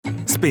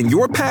Spin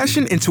your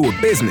passion into a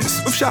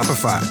business with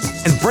Shopify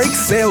and break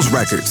sales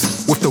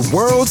records with the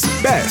world's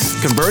best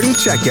converting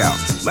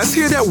checkout. Let's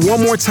hear that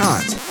one more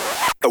time.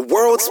 The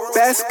world's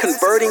best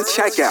converting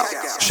checkout.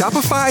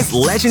 Shopify's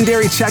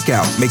legendary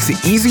checkout makes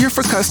it easier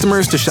for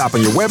customers to shop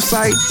on your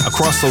website,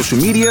 across social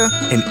media,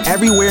 and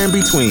everywhere in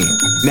between.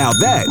 Now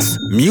that's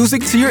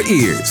music to your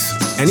ears.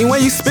 Any way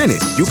you spin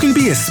it, you can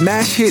be a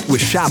smash hit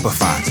with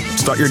Shopify.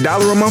 Start your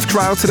 $1 a month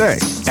trial today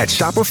at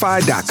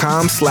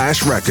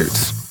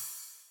shopify.com/records.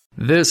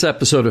 This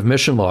episode of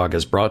Mission Log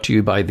is brought to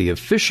you by the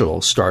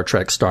official Star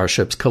Trek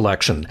Starships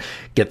collection.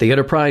 Get the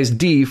Enterprise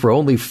D for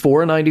only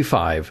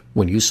 $4.95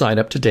 when you sign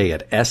up today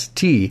at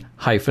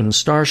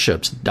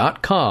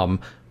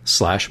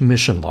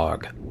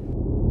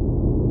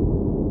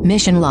st-starships.com/missionlog.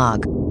 Mission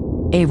Log,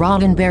 a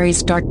Roddenberry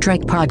Star Trek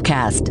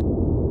podcast.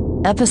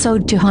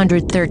 Episode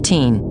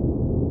 213,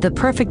 The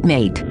Perfect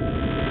Mate.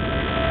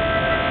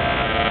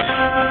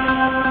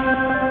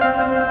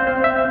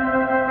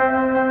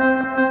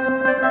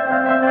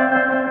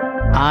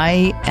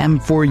 I am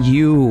for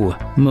you,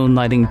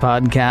 Moonlighting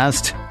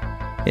Podcast.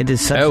 It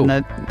is such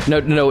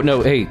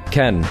No. Hey,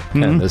 Ken,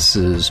 this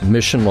is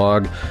Mission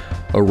Log,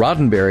 a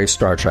Roddenberry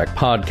Star Trek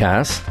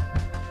podcast.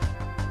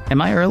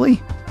 Am I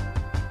early?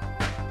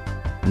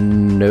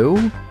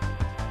 No.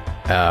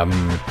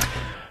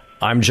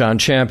 I'm John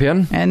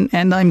Champion. And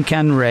I'm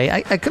Ken Ray.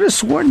 I could have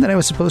sworn that I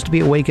was supposed to be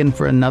awakened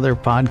for another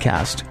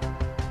podcast.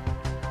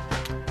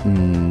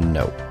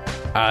 No.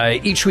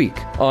 Each week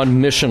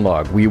on Mission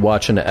Log, we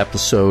watch an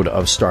episode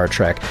of Star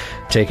Trek,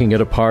 taking it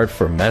apart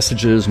for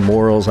messages,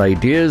 morals,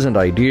 ideas, and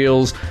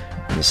ideals,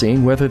 and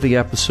seeing whether the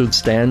episode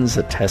stands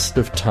the test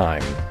of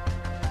time.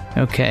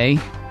 Okay.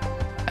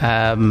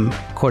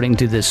 According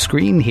to the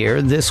screen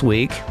here, this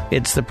week,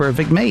 it's The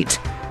Perfect Mate.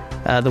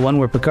 The one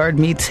where Picard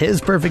meets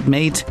his perfect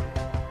mate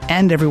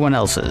and everyone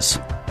else's.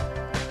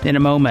 In a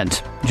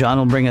moment, John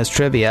will bring us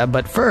trivia,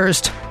 but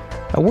first,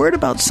 a word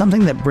about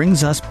something that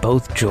brings us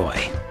both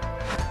joy.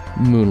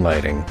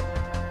 Moonlighting.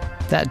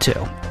 That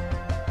too.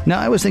 No,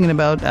 I was thinking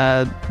about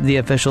the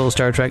official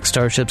Star Trek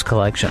Starships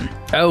collection.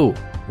 Oh,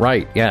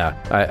 right, yeah.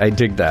 I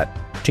dig that.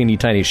 Teeny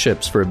tiny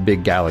ships for a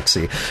big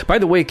galaxy. By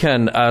the way,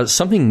 Ken,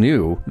 something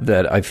new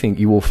that I think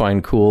you will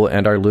find cool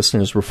and our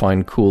listeners will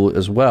find cool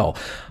as well.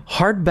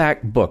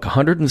 Hardback book,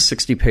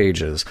 160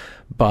 pages,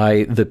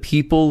 by the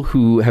people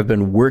who have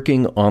been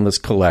working on this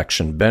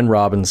collection, Ben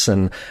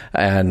Robinson,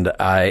 and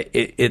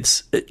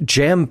it's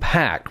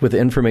jam-packed with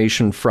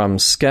information from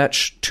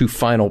sketch to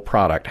final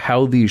product,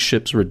 how these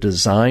ships were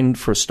designed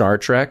for Star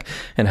Trek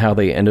and how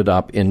they ended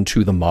up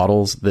into the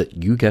models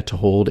that you get to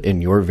hold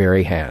in your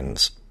very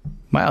hands.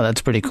 Wow,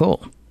 that's pretty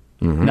cool.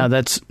 Mm-hmm. Now,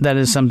 that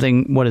is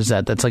something, what is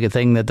that? That's like a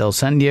thing that they'll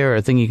send you or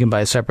a thing you can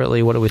buy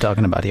separately? What are we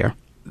talking about here?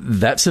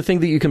 That's the thing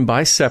that you can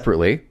buy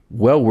separately.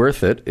 Well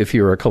worth it if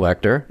you're a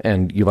collector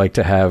and you like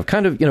to have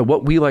kind of,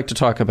 what we like to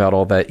talk about,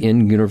 all that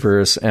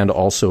in-universe and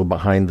also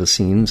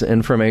behind-the-scenes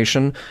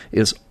information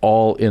is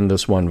all in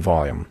this one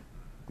volume,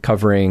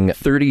 covering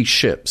 30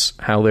 ships,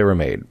 how they were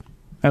made.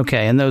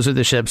 Okay, and those are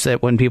the ships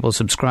that when people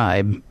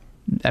subscribe,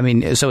 I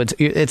mean, so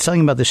it's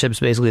talking about the ships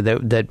basically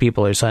that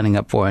people are signing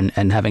up for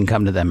and having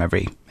come to them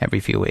every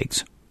few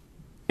weeks.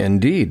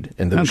 Indeed,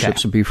 and those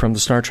ships would be from the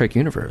Star Trek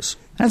universe.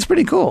 That's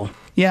pretty cool.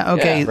 Yeah.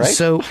 Okay. Yeah, right?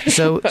 So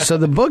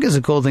the book is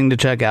a cool thing to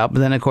check out, but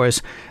then of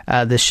course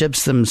the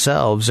ships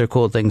themselves are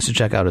cool things to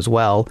check out as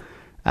well.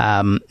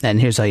 And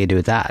here's how you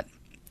do that: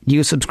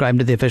 you subscribe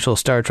to the official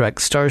Star Trek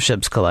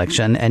Starships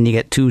collection, and you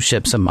get 2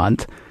 ships a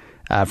month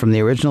from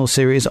the original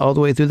series all the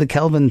way through the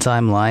Kelvin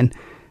timeline.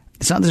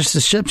 It's not just the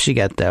ships you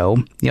get,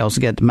 though. You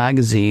also get the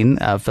magazine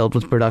filled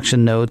with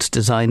production notes,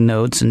 design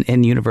notes, and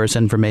in-universe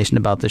information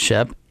about the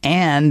ship.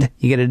 And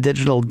you get a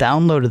digital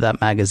download of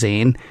that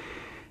magazine,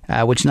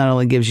 which not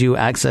only gives you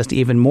access to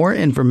even more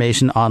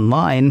information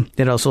online,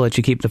 it also lets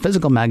you keep the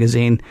physical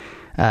magazine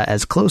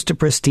as close to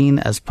pristine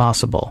as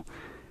possible.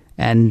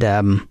 And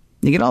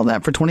you get all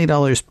that for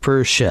 $20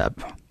 per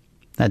ship.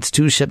 That's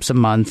 2 ships a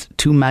month,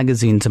 2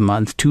 magazines a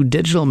month, 2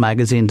 digital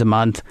magazines a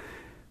month,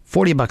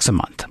 $40 a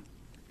month.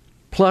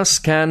 Plus,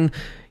 Ken,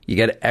 you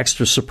get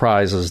extra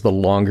surprises the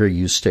longer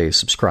you stay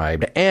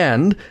subscribed.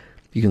 And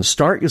you can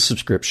start your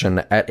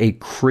subscription at a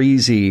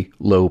crazy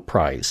low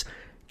price.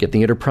 Get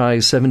the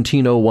Enterprise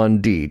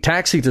 1701D,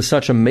 taxi to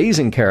such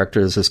amazing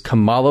characters as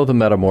Kamala the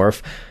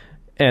Metamorph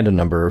and a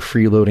number of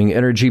freeloading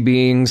energy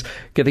beings.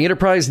 Get the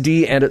Enterprise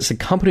D and its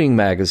accompanying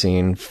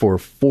magazine for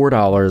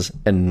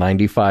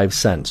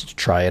 $4.95 to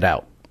try it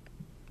out.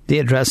 The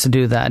address to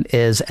do that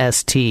is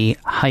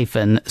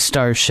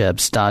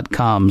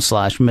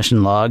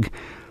st-starships.com/missionlog.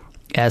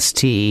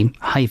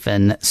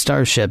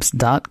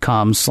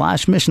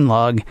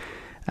 st-starships.com/missionlog.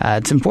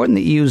 It's important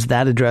that you use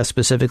that address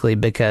specifically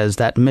because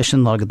that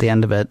mission log at the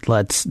end of it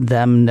lets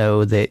them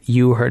know that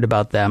you heard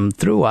about them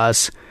through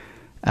us,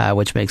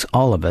 which makes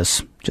all of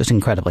us just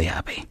incredibly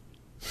happy.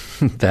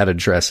 That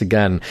address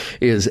again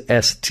is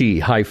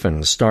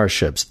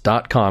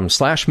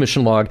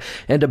st-starships.com/missionlog.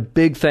 And a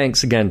big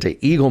thanks again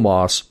to Eagle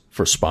Moss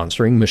for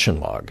sponsoring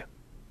Mission Log.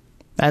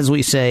 As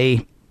we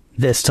say,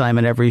 this time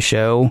in every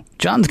show,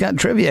 John's got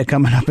trivia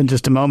coming up in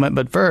just a moment.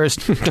 But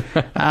first,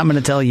 I'm going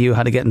to tell you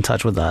how to get in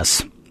touch with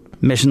us.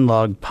 Mission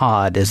Log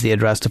Pod is the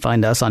address to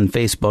find us on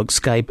Facebook,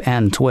 Skype,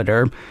 and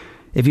Twitter.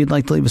 If you'd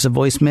like to leave us a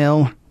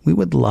voicemail, we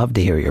would love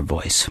to hear your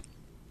voice.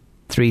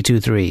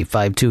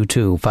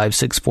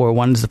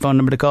 323-522-5641 is the phone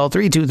number to call.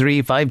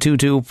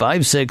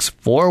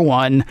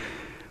 323-522-5641.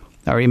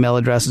 Our email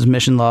address is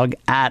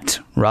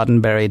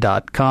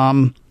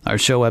missionlog@roddenberry.com. Our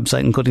show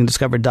website, including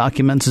discovered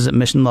documents, is at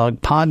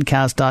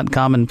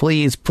missionlogpodcast.com. And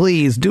please,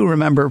 please do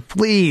remember,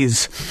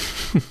 please,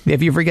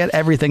 if you forget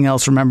everything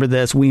else, remember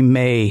this. We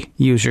may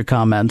use your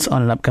comments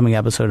on an upcoming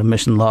episode of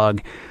Mission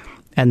Log.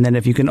 And then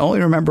if you can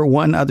only remember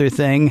one other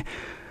thing,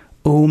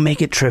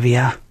 make it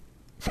trivia.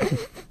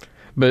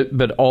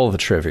 But all the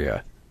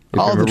trivia. If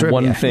all you the trivia,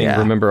 one thing, yeah.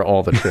 Remember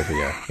all the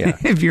trivia. Yeah.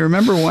 If you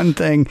remember one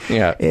thing,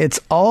 it's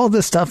all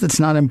the stuff that's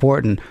not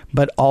important,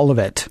 but all of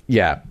it.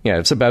 Yeah.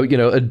 It's about,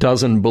 a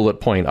dozen bullet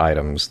point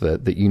items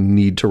that you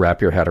need to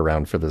wrap your head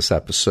around for this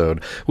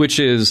episode, which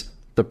is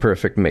The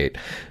Perfect Mate.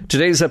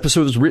 Today's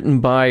episode is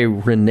written by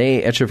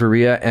Rene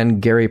Echeverria and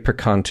Gary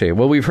Perconte.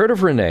 Well, we've heard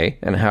of Rene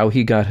and how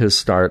he got his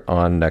start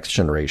on Next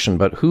Generation,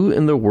 but who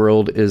in the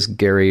world is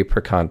Gary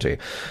Perconte?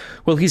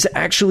 Well, he's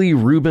actually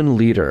Ruben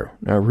Leader.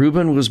 Now,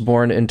 Ruben was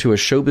born into a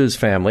showbiz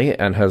family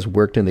and has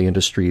worked in the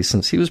industry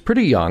since he was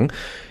pretty young.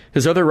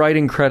 His other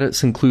writing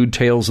credits include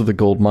Tales of the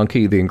Gold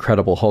Monkey, The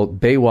Incredible Hulk,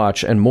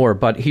 Baywatch, and more,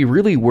 but he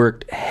really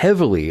worked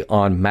heavily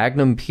on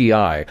Magnum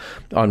P.I.,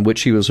 on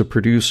which he was a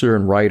producer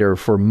and writer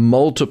for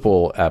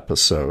multiple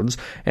episodes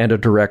and a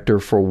director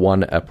for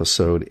one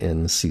episode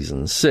in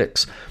Season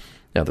 6.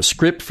 Now, the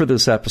script for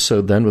this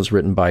episode then was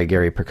written by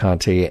Gary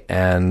Perconte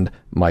and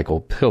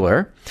Michael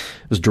Piller.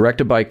 It was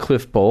directed by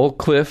Cliff Bowl.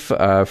 Cliff,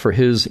 for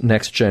his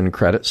next-gen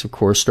credits, of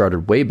course,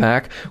 started way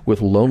back with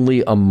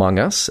Lonely Among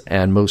Us,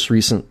 and most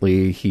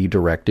recently, he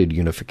directed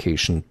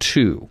Unification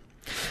 2.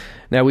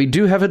 Now, we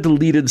do have a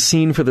deleted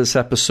scene for this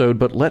episode,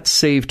 but let's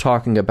save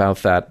talking about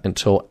that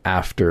until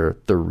after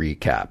the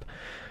recap.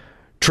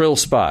 Trill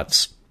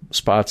spots.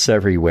 Spots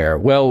everywhere.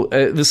 Well,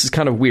 this is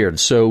kind of weird.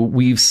 So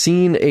we've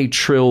seen a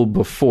trill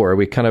before.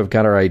 We kind of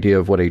got our idea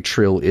of what a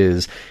trill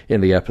is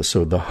in the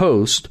episode The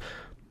Host,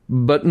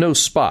 but no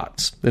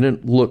spots. They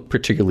didn't look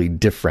particularly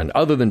different,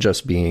 other than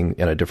just being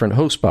in a different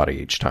host body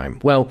each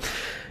time. Well,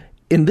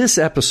 in this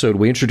episode,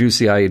 we introduce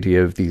the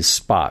idea of these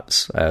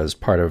spots as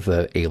part of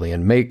the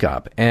alien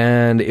makeup.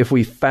 And if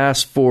we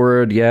fast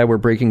forward, we're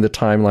breaking the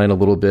timeline a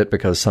little bit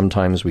because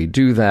sometimes we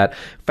do that.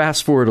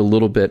 Fast forward a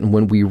little bit, and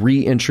when we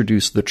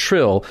reintroduce the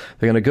trill,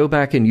 they're going to go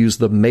back and use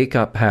the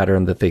makeup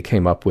pattern that they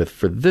came up with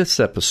for this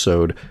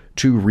episode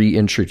to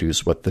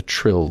reintroduce what the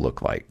trill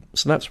looked like.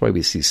 So that's why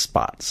we see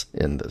spots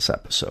in this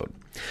episode.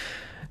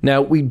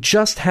 Now, we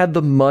just had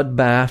the mud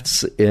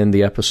baths in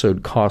the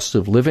episode Cost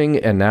of Living,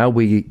 and now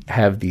we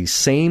have the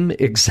same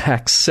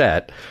exact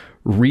set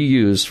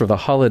reused for the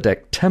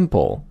holodeck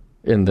temple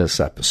in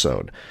this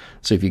episode.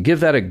 So if you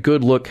give that a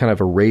good look, kind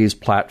of a raised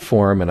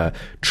platform and a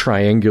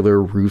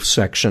triangular roof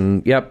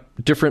section,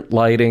 different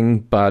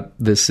lighting, but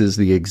this is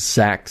the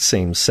exact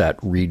same set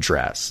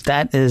redressed.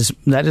 That is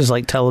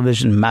like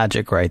television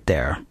magic right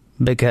there.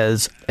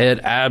 Because it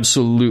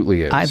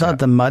absolutely is. I thought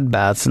the mud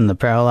baths in the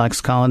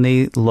Parallax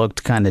Colony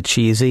looked kind of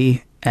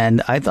cheesy,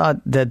 and I thought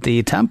that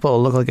the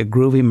temple looked like a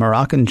groovy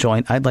Moroccan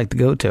joint I'd like to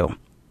go to.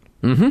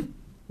 Mm-hmm.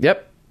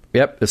 Yep.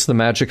 It's the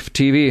magic of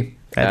TV.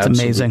 That's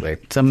amazing.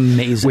 It's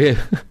amazing.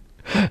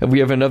 We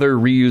have another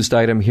reused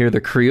item here. The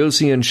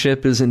Kryosian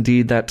ship is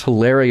indeed that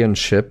Tellarian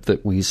ship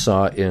that we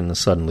saw in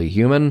Suddenly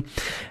Human.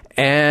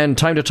 And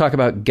time to talk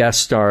about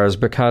guest stars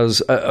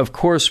because, of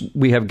course,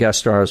 we have guest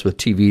stars with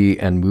TV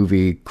and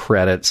movie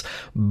credits.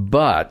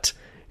 But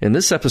in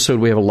this episode,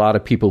 we have a lot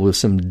of people with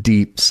some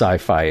deep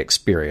sci-fi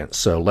experience.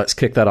 So let's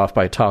kick that off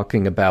by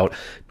talking about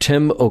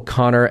Tim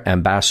O'Connor,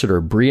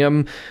 Ambassador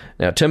Briam.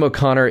 Now, Tim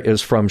O'Connor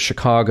is from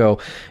Chicago,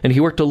 and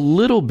he worked a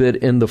little bit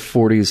in the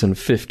 40s and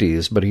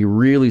 50s, but he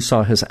really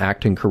saw his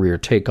acting career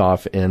take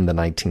off in the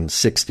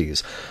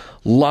 1960s.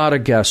 A lot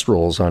of guest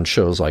roles on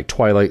shows like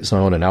Twilight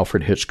Zone and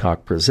Alfred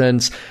Hitchcock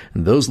Presents,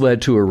 and those led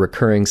to a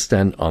recurring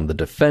stint on The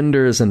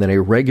Defenders and then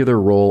a regular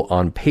role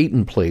on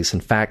Peyton Place.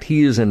 In fact,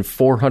 he is in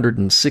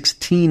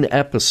 416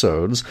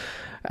 episodes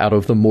out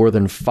of the more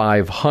than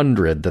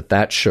 500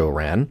 that show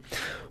ran.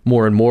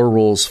 More and more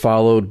roles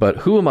followed, but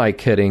who am I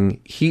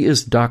kidding? He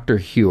is Dr.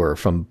 Hewer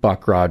from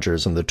Buck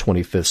Rogers in the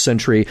 25th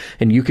Century,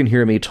 and you can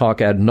hear me talk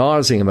ad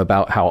nauseum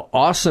about how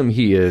awesome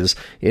he is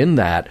in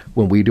that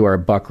when we do our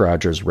Buck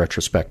Rogers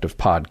retrospective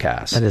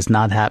podcast. That is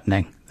not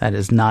happening. That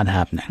is not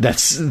happening.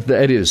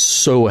 That is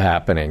so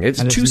happening.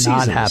 It's two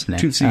seasons. Not happening.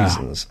 2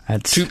 seasons. Oh,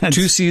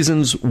 two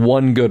seasons,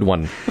 one good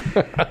one.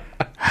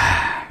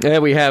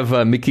 And we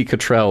have Mickey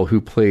Cottrell, who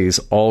plays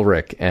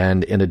Ulrich,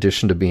 and in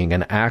addition to being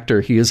an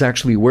actor, he has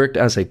actually worked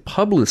as a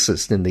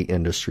publicist in the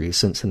industry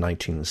since the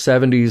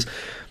 1970s.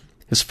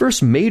 His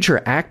first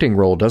major acting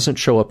role doesn't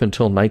show up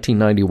until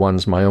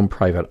 1991's My Own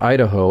Private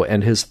Idaho,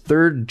 and his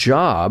third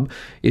job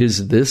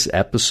is this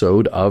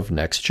episode of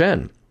Next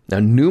Gen. Now,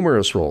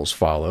 numerous roles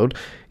followed.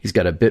 He's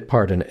got a bit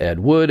part in Ed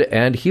Wood,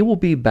 and he will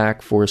be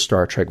back for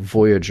Star Trek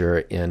Voyager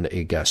in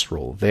a guest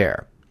role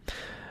there.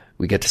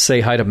 We get to say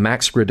hi to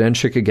Max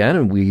Grodenchik again,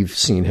 and we've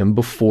seen him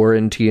before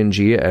in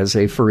TNG as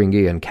a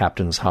Ferengi in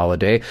Captain's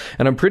Holiday,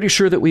 and I'm pretty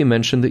sure that we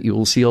mentioned that you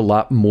will see a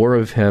lot more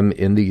of him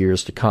in the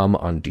years to come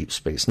on Deep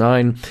Space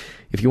Nine.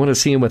 If you want to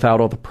see him without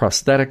all the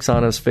prosthetics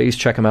on his face,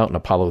 check him out in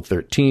Apollo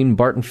 13,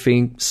 Barton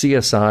Fink,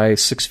 CSI,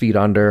 6 Feet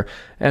Under,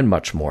 and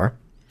much more.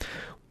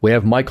 We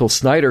have Michael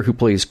Snyder, who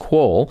plays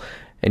Quol,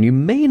 and you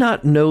may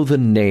not know the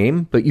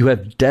name, but you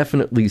have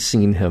definitely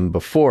seen him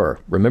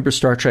before. Remember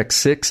Star Trek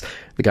VI,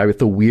 the guy with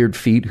the weird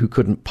feet who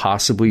couldn't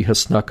possibly have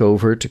snuck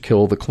over to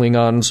kill the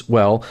Klingons?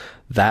 Well,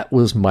 that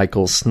was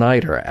Michael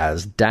Snyder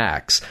as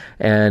Dax.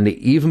 And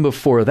even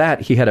before that,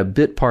 he had a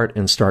bit part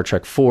in Star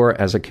Trek IV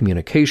as a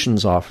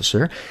communications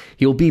officer.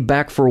 He'll be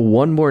back for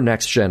one more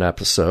Next Gen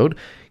episode.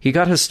 He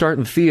got his start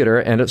in theater,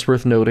 and it's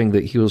worth noting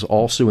that he was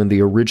also in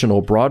the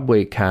original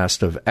Broadway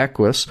cast of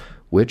Equus,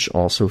 which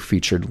also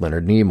featured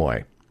Leonard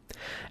Nimoy.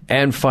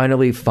 And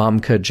finally,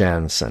 Famke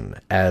Janssen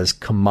as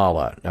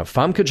Kamala. Now,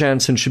 Famke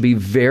Janssen should be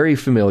very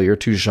familiar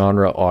to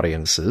genre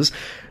audiences.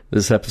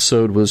 This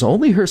episode was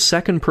only her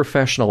second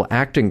professional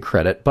acting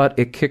credit, but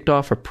it kicked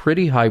off a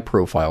pretty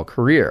high-profile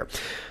career.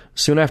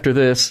 Soon after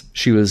this,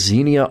 she was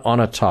Xenia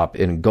Onatopp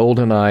in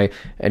GoldenEye,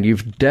 and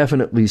you've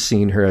definitely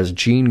seen her as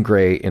Jean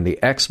Grey in the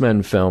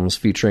X-Men films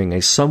featuring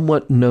a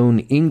somewhat known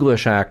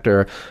English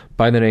actor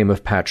by the name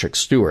of Patrick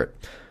Stewart.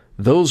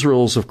 Those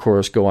roles, of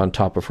course, go on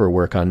top of her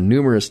work on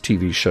numerous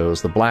TV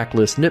shows, The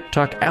Blacklist, Nip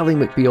Tuck, Ally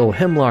McBeal,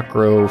 Hemlock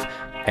Grove,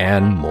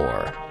 and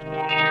more.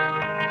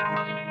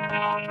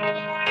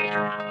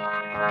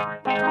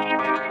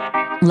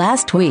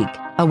 Last week,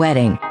 a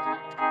wedding.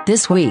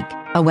 This week,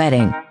 a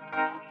wedding.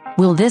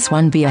 Will this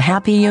one be a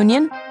happy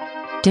union?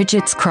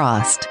 Digits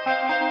crossed.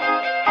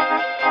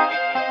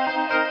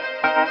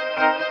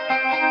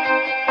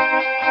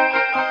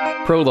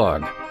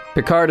 Prologue.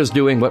 Picard is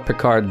doing what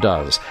Picard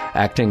does,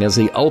 acting as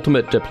the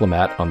ultimate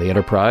diplomat on the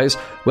Enterprise,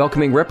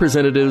 welcoming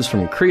representatives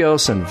from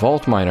Krios and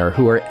Vault Minor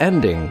who are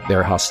ending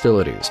their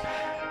hostilities.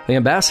 The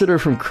ambassador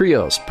from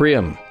Krios,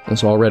 Priam,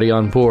 is already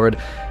on board,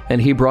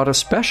 and he brought a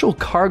special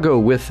cargo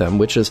with him,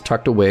 which is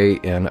tucked away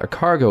in a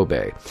cargo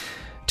bay.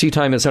 Tea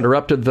time is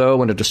interrupted, though,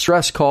 when a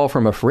distress call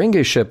from a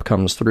Ferengi ship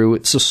comes through.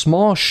 It's a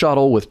small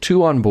shuttle with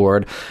 2 on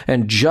board,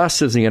 and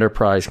just as the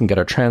Enterprise can get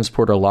a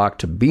transporter lock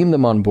to beam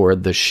them on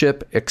board, the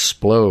ship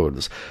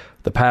explodes.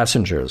 The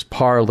passengers,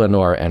 Par,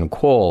 Lenore, and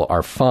Quol,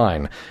 are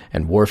fine,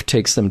 and Worf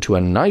takes them to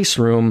a nice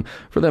room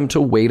for them to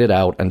wait it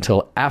out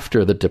until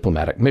after the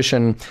diplomatic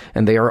mission,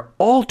 and they are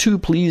all too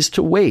pleased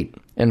to wait.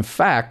 In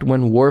fact,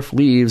 when Worf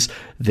leaves,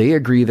 they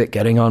agree that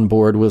getting on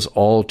board was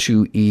all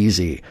too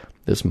easy.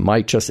 This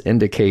might just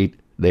indicate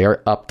they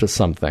are up to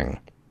something.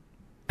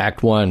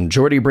 Act 1,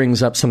 Geordi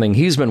brings up something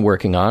he's been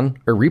working on,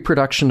 a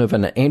reproduction of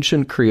an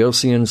ancient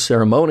Kriosian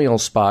ceremonial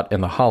spot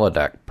in the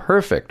holodeck,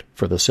 perfect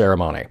for the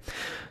ceremony.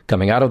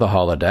 Coming out of the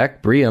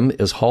holodeck, Priam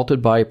is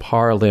halted by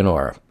Par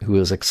Lenore, who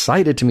is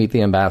excited to meet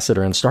the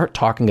ambassador and start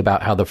talking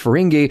about how the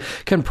Ferengi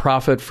can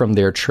profit from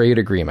their trade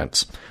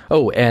agreements.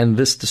 Oh, and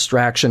this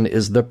distraction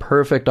is the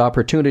perfect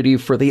opportunity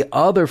for the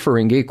other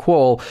Ferengi,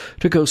 Quol,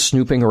 to go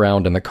snooping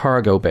around in the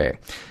cargo bay.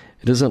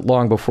 It isn't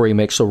long before he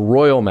makes a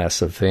royal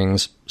mess of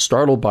things.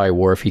 Startled by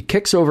Worf, he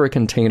kicks over a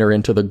container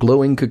into the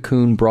glowing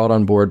cocoon brought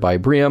on board by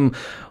Priam.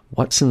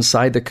 What's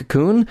inside the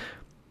cocoon?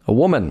 A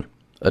woman.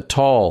 A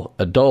tall,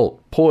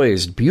 adult,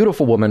 poised,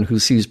 beautiful woman who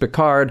sees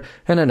Picard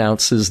and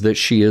announces that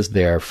she is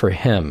there for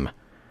him.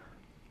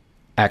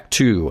 Act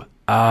 2.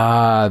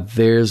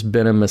 There's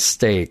been a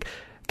mistake.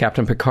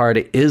 Captain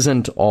Picard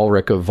isn't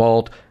Ulrich of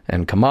Vault,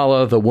 and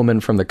Kamala, the woman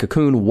from the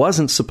cocoon,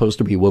 wasn't supposed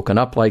to be woken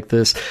up like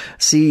this.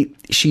 See,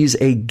 she's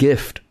a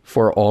gift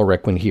for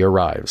Ulrich when he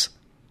arrives.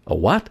 A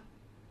what?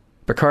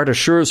 Picard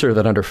assures her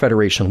that under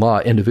Federation law,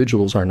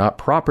 individuals are not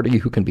property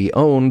who can be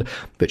owned,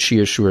 but she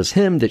assures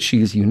him that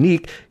she's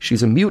unique.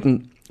 She's a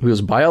mutant who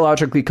is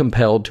biologically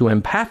compelled to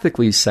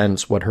empathically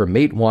sense what her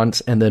mate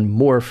wants and then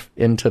morph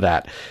into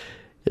that.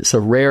 It's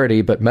a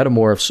rarity, but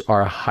metamorphs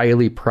are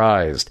highly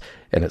prized,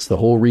 and it's the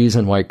whole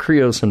reason why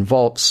Krios and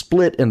Vault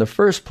split in the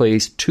first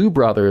place, 2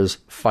 brothers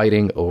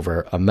fighting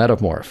over a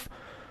metamorph.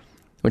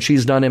 When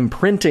she's done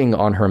imprinting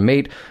on her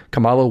mate,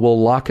 Kamala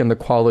will lock in the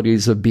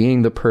qualities of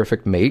being the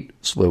perfect mate.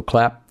 Slow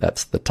clap,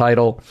 that's the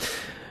title.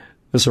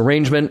 This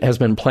arrangement has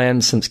been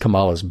planned since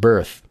Kamala's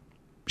birth.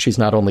 She's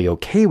not only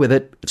okay with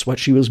it, it's what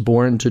she was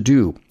born to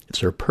do. It's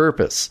her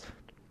purpose.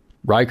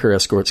 Riker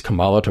escorts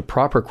Kamala to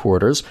proper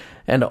quarters,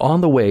 and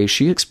on the way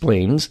she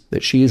explains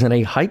that she is in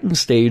a heightened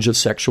stage of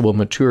sexual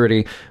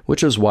maturity,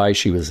 which is why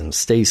she was in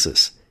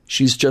stasis.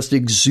 She's just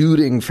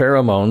exuding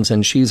pheromones,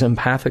 and she's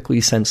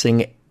empathically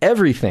sensing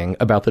everything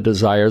about the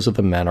desires of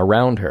the men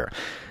around her.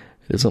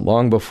 It isn't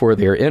long before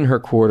they are in her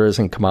quarters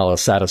and Kamala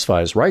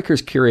satisfies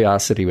Riker's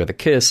curiosity with a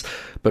kiss,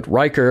 but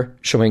Riker,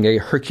 showing a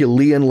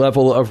Herculean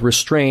level of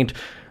restraint,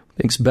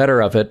 thinks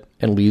better of it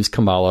and leaves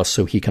Kamala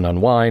so he can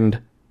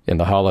unwind in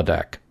the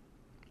holodeck.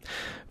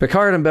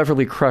 Picard and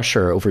Beverly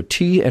Crusher over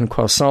tea and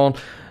croissant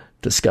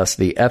discuss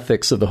the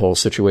ethics of the whole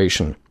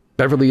situation.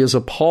 Beverly is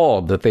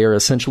appalled that they are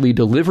essentially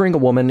delivering a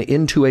woman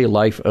into a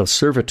life of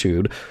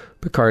servitude.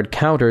 Picard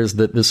counters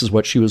that this is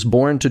what she was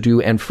born to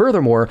do, and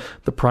furthermore,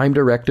 the Prime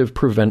Directive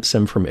prevents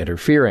him from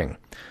interfering.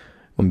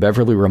 When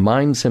Beverly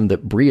reminds him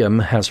that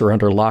Briam has her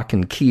under lock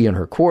and key in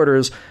her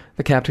quarters,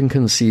 the captain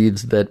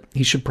concedes that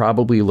he should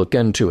probably look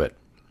into it.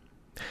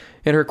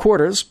 In her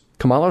quarters,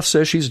 Kamala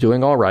says she's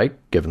doing all right,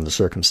 given the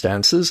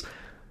circumstances.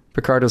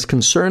 Picard is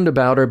concerned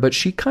about her, but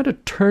she kind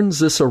of turns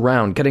this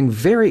around, getting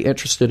very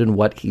interested in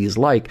what he's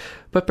like.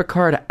 But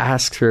Picard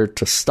asks her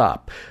to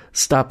stop.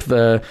 Stop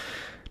the,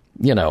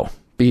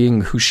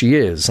 being who she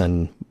is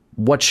and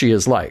what she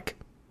is like.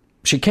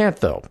 She can't,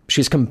 though.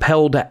 She's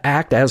compelled to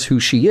act as who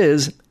she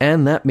is,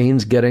 and that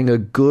means getting a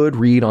good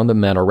read on the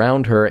men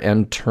around her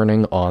and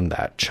turning on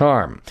that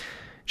charm.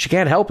 She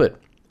can't help it,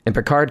 and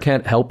Picard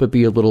can't help but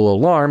be a little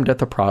alarmed at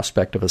the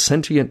prospect of a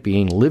sentient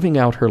being living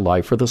out her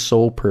life for the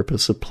sole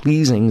purpose of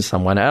pleasing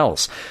someone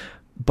else.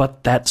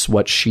 But that's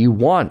what she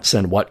wants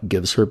and what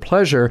gives her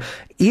pleasure,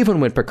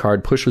 even when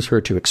Picard pushes her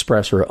to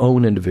express her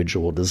own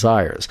individual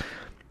desires.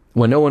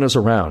 When no one is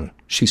around,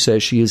 she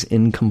says she is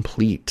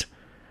incomplete.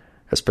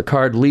 As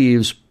Picard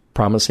leaves,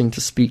 promising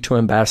to speak to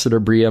Ambassador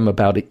Briam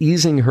about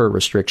easing her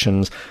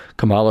restrictions,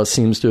 Kamala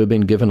seems to have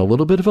been given a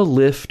little bit of a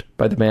lift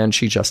by the man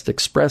she just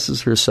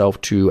expresses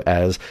herself to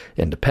as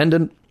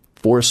independent,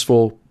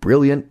 forceful,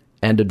 brilliant,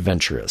 and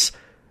adventurous,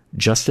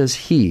 just as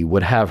he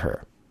would have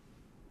her.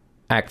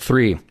 Act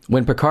 3.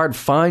 When Picard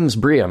finds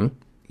Briam,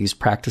 he's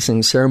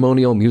practicing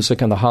ceremonial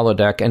music on the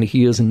holodeck, and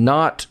he is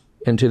not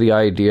into the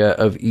idea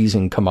of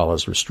easing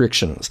Kamala's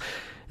restrictions.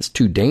 It's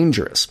too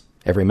dangerous.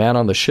 Every man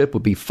on the ship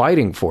would be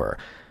fighting for her.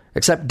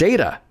 Except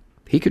Data.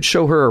 He could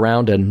show her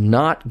around and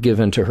not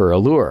give in to her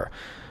allure.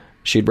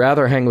 She'd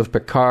rather hang with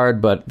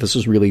Picard, but this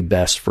is really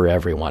best for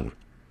everyone.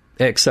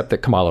 Except that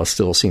Kamala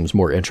still seems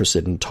more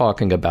interested in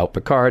talking about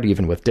Picard,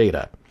 even with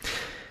Data.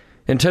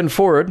 In 10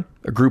 Forward,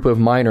 a group of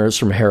miners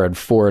from Herod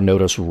 4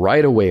 notice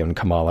right away when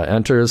Kamala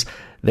enters.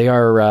 They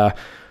are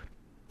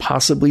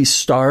possibly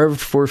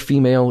starved for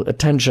female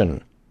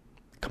attention.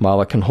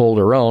 Kamala can hold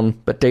her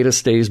own, but Data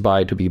stays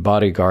by to be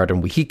bodyguard,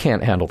 and when he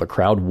can't handle the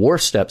crowd,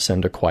 Worf steps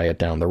in to quiet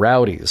down the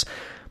rowdies.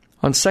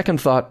 On second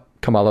thought,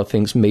 Kamala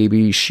thinks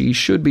maybe she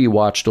should be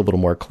watched a little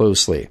more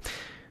closely.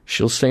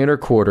 She'll stay in her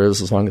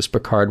quarters as long as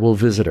Picard will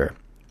visit her.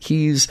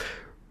 He's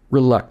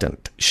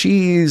reluctant.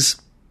 She's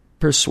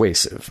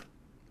persuasive.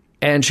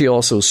 And she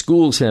also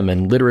schools him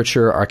in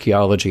literature,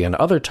 archaeology, and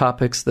other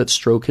topics that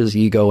stroke his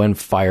ego and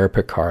fire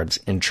Picard's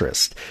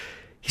interest.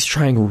 He's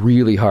trying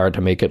really hard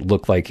to make it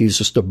look like he's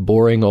just a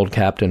boring old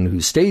captain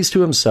who stays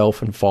to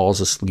himself and falls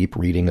asleep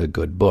reading a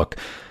good book.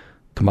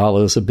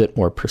 Kamala is a bit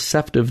more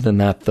perceptive than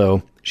that,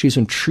 though. She's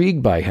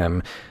intrigued by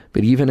him,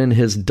 but even in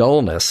his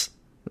dullness,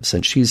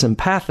 since she's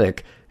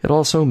empathic, it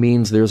also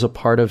means there's a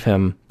part of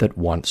him that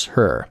wants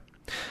her.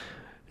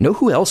 Know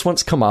who else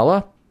wants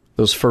Kamala?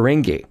 Those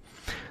Ferengi.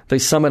 They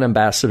summon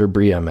Ambassador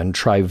Briam and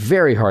try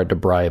very hard to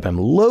bribe him.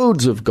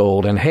 Loads of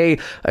gold, and hey,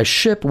 a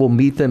ship will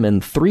meet them in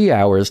 3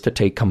 hours to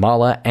take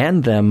Kamala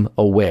and them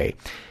away.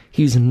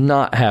 He's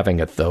not having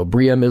it, though.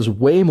 Briam is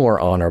way more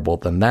honorable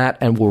than that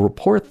and will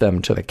report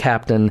them to the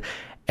captain.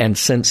 And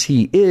since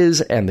he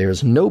is, and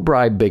there's no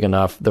bribe big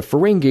enough, the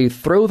Ferengi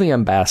throw the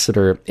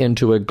ambassador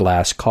into a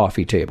glass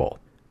coffee table.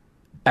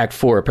 Act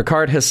 4.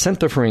 Picard has sent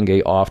the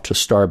Ferengi off to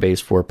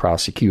Starbase for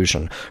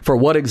prosecution. For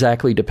what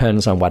exactly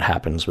depends on what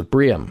happens with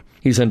Briam.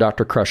 He's in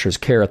Dr. Crusher's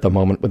care at the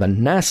moment with a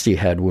nasty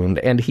head wound,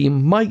 and he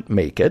might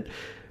make it.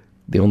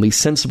 The only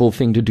sensible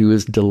thing to do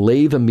is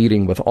delay the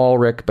meeting with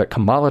Ulrich, but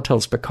Kamala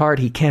tells Picard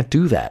he can't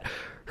do that.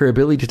 Her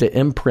ability to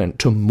imprint,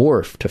 to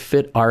morph, to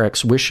fit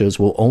Arek's wishes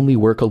will only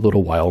work a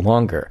little while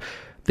longer.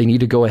 They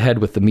need to go ahead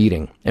with the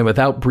meeting, and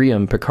without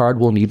Briam, Picard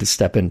will need to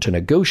step in to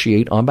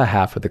negotiate on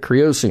behalf of the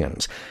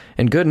Kryosians.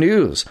 And good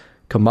news,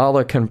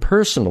 Kamala can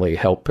personally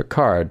help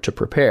Picard to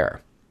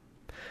prepare.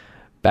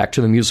 Back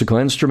to the musical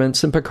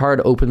instruments, and Picard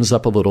opens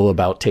up a little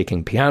about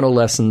taking piano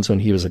lessons when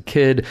he was a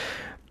kid,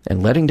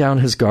 and letting down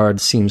his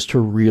guard seems to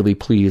really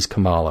please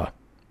Kamala.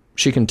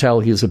 She can tell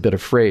he is a bit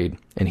afraid,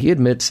 and he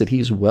admits that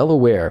he's well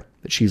aware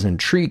that she's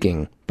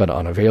intriguing but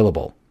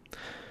unavailable.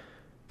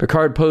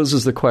 Picard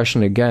poses the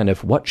question again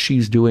if what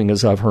she's doing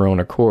is of her own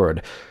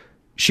accord.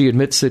 She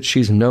admits that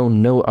she's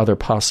known no other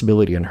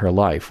possibility in her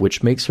life,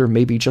 which makes her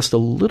maybe just a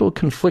little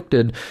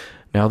conflicted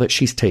now that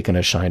she's taken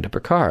a shine to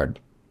Picard.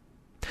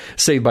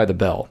 Saved by the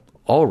bell,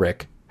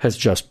 Ulrich has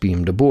just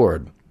beamed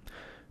aboard.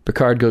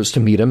 Picard goes to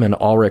meet him, and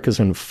Ulrich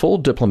is in full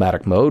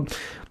diplomatic mode,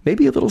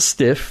 maybe a little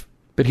stiff,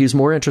 but he's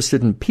more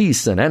interested in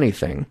peace than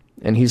anything,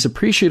 and he's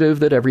appreciative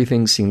that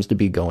everything seems to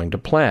be going to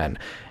plan.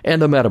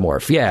 And the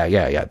metamorph,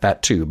 yeah,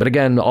 that too. But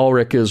again,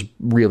 Ulrich is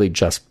really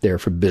just there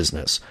for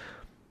business.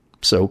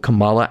 So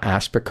Kamala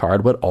asks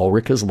Picard what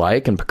Ulrich is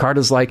like, and Picard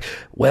is like,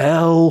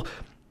 well,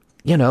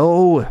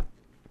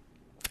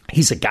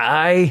 he's a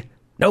guy.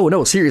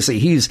 No, seriously,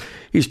 he's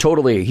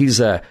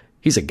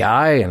a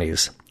guy, and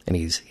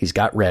he's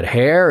got red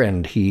hair,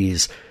 and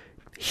he's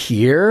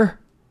here.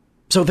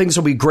 So things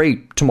will be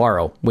great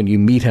tomorrow when you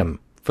meet him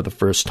for the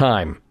first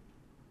time.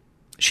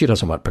 She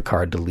doesn't want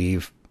Picard to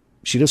leave.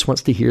 She just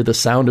wants to hear the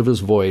sound of his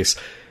voice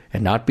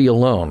and not be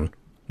alone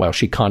while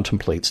she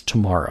contemplates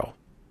tomorrow.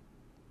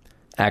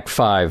 Act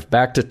 5,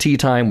 back to tea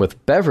time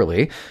with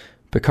Beverly.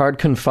 Picard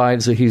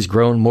confides that he's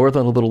grown more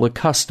than a little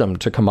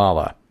accustomed to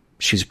Kamala.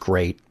 She's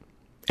great.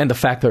 And the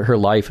fact that her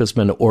life has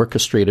been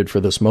orchestrated for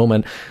this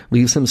moment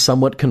leaves him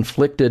somewhat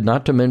conflicted,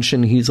 not to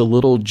mention he's a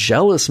little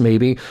jealous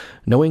maybe,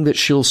 knowing that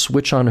she'll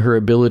switch on her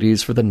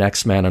abilities for the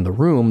next man in the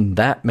room,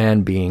 that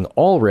man being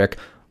Ulrich,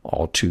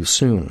 all too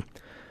soon.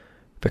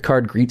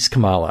 Picard greets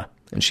Kamala,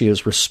 and she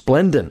is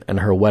resplendent in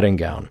her wedding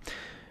gown.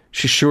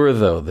 She's sure,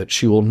 though, that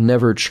she will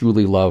never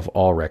truly love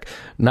Ulrich,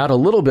 not a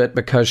little bit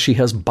because she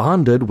has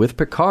bonded with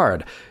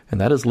Picard, and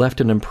that has left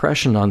an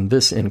impression on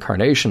this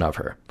incarnation of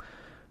her.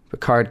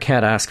 Picard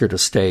can't ask her to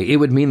stay. It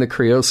would mean the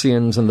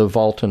Creosians and the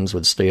Vultans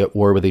would stay at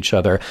war with each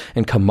other,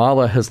 and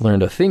Kamala has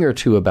learned a thing or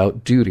two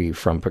about duty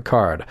from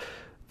Picard.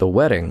 The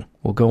wedding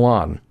will go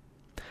on.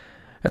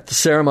 At the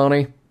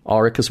ceremony,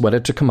 Ulrich is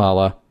wedded to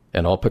Kamala,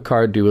 and all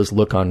Picard do is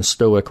look on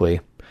stoically.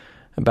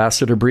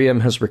 Ambassador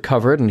Briam has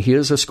recovered, and he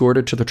is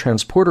escorted to the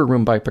transporter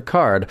room by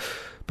Picard.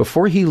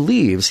 Before he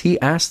leaves, he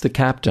asks the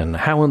captain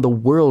how in the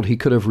world he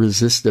could have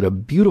resisted a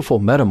beautiful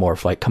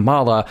metamorph like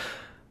Kamala,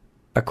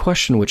 a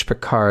question which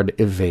Picard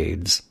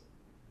evades.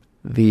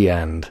 The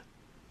end.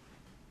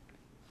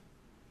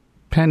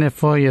 Penny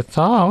for your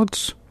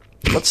thoughts.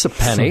 What's a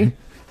penny?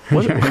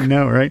 I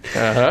know, right?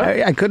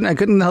 Uh-huh. I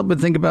couldn't help but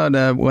think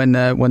about when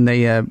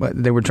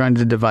they were trying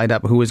to divide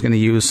up who was going to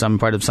use some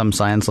part of some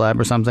science lab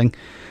or something,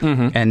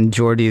 and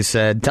Geordi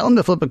said, "Tell him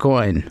to flip a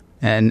coin,"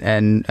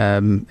 and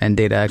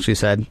Data actually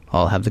said,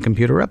 "I'll have the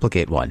computer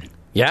replicate one."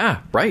 Yeah,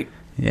 right.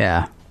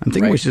 Yeah. I'm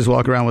thinking we should just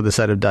walk around with a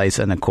set of dice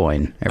and a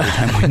coin every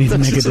time we need to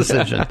make a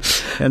decision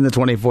in the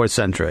 24th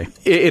century.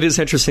 It is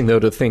interesting, though,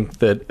 to think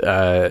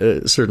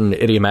that certain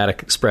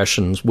idiomatic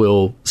expressions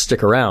will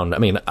stick around. I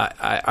mean,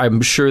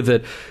 I'm sure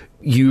that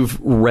you've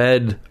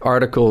read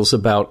articles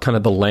about kind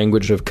of the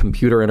language of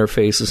computer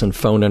interfaces and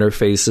phone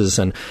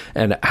interfaces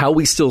and how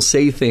we still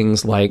say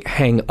things like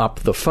hang up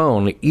the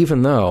phone,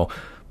 even though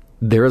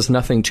there is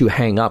nothing to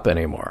hang up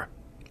anymore.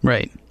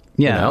 Right.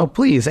 Yeah. You know? Oh,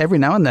 please. Every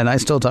now and then I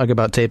still talk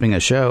about taping a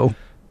show.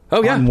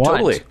 Oh, yeah,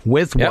 totally.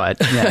 With what?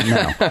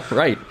 Yeah, no.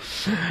 Right.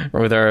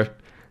 Or with our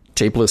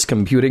tapeless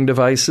computing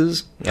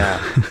devices. Yeah.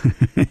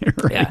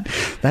 Right. Yeah.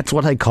 That's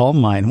what I call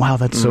mine. Wow,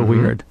 that's so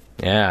weird.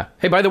 Yeah.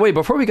 Hey, by the way,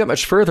 before we get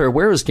much further,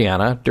 where is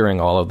Deanna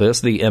during all of this?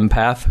 The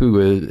empath who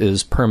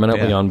is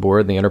permanently on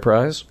board the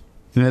Enterprise?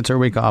 And it's her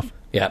week off.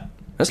 Yeah.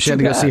 She had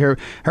to go see her.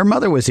 Her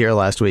mother was here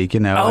last week, you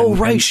know. Oh,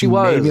 right, she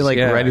was. Maybe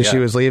right as she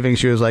was leaving,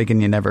 she was like,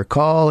 and you never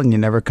call and you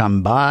never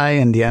come by.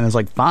 And Deanna's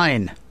like,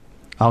 fine.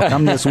 I'll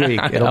come this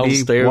week. It'll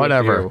be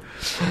whatever.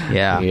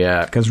 Yeah.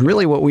 Yeah. Because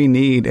really what we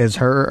need is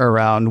her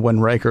around when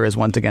Riker is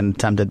once again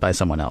tempted by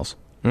someone else.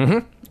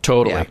 Mm-hmm.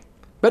 Totally. Yeah.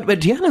 But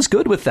Deanna's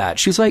good with that.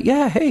 She's like,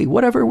 yeah, hey,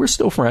 whatever, we're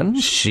still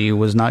friends. She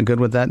was not good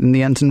with that in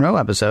the Ensign Rowe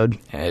episode.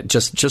 It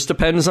just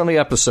depends on the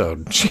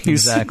episode.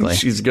 Exactly.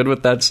 She's good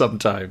with that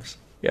sometimes.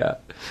 Yeah.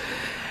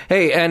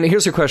 Hey, and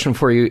here's a question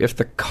for you. If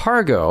the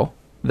cargo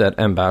that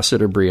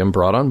Ambassador Briam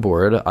brought on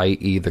board,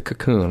 i.e. the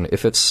cocoon,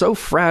 if it's so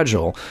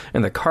fragile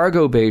and the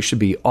cargo bay should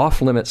be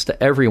off limits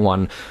to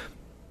everyone,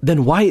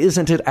 then why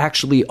isn't it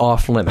actually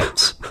off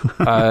limits?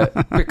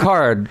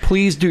 Picard,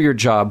 please do your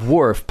job.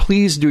 Worf,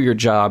 please do your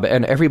job.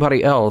 And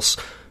everybody else,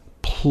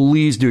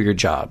 please do your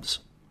jobs.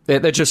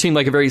 That just seemed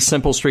like a very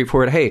simple,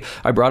 straightforward, hey,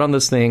 I brought on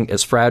this thing,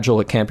 it's fragile,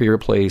 it can't be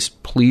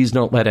replaced, please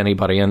don't let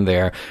anybody in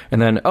there. And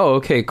then, oh,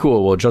 okay,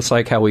 cool, well, just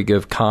like how we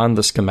give Khan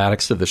the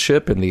schematics to the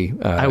ship in the original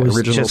series. I was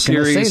just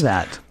going to say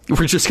that.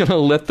 We're just going to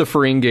let the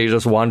Ferengi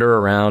just wander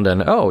around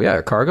and, oh,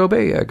 yeah, cargo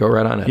bay, yeah, go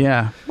right on it.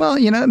 Yeah, well,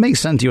 you know, it makes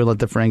sense you would let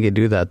the Ferengi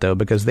do that, though,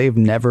 because they've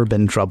never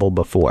been trouble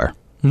before.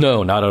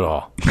 No, not at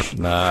all.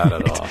 Not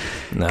at all.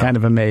 No. Kind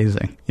of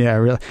amazing. Yeah,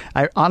 really.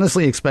 I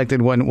honestly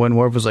expected when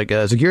Worf was like,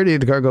 security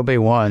to Cargo Bay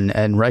 1,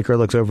 and Riker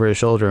looks over his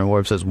shoulder and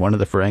Worf says, one of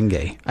the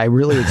Ferengi. I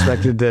really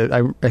expected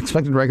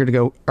Riker to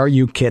go, are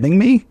you kidding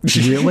me?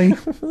 Really?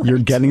 You're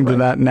getting to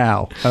that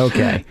now.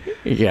 Okay.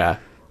 Yeah.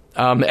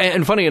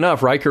 And funny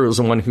enough, Riker was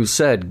the one who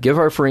said, give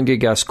our Ferengi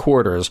guests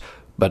quarters,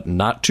 but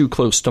not too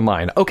close to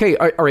mine. Okay,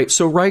 all right,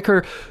 so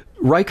Riker,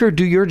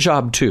 do your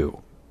job too.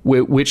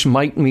 Which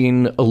might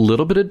mean a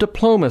little bit of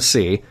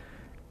diplomacy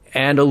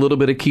and a little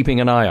bit of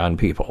keeping an eye on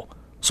people.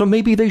 So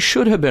maybe they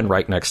should have been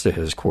right next to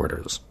his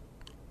quarters.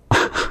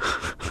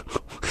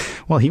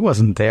 Well, he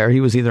wasn't there. He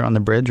was either on the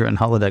bridge or in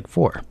holodeck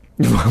 4.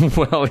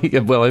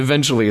 well,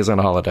 eventually he's on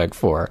holodeck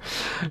 4.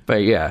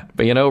 But yeah,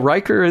 you know,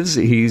 Riker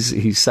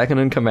he's second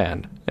in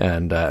command,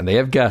 and they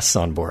have guests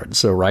on board.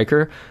 So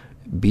Riker,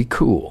 be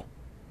cool.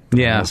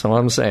 Yeah, that's all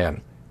I'm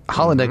saying.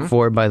 Holodeck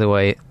 4, by the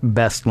way,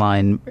 best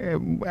line,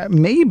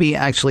 maybe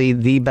actually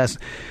the best.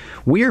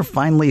 We're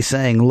finally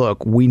saying,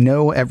 look, we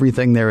know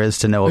everything there is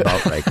to know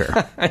about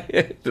Riker.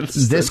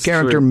 This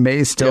character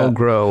may still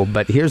grow,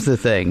 but here's the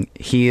thing.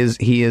 He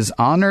is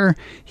honor,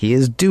 he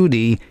is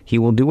duty, he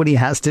will do what he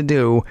has to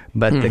do,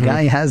 but the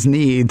guy has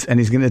needs, and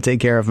he's going to take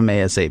care of them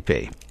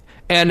ASAP.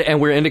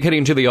 And we're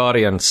indicating to the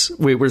audience,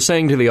 we're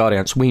saying to the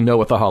audience, we know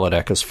what the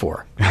holodeck is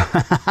for.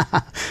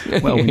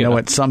 Well, we know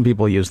what some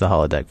people use the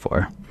holodeck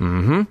for.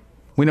 Mm-hmm.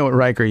 We know what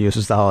Riker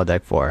uses the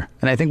holodeck for.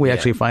 And I think we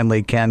actually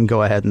finally can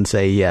go ahead and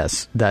say,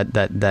 yes,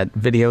 that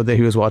video that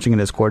he was watching in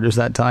his quarters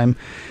that time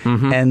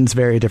ends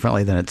very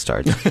differently than it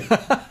starts.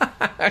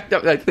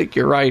 I think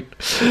you're right.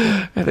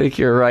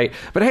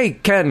 But hey,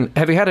 Ken,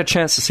 have you had a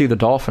chance to see the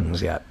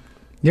dolphins yet?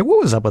 Yeah, what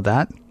was up with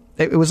that?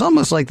 It was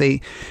almost like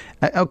they...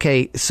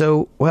 Okay,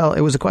 so, well,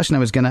 it was a question I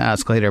was going to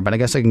ask later, but I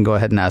guess I can go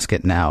ahead and ask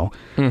it now.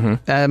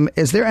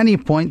 Is there any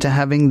point to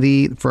having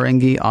the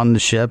Ferengi on the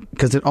ship?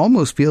 Because it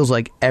almost feels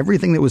like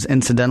everything that was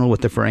incidental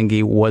with the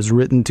Ferengi was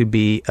written to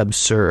be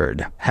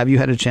absurd. Have you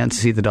had a chance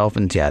to see the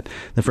dolphins yet?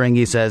 The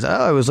Ferengi says,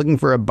 I was looking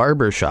for a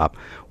barber shop.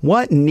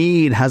 What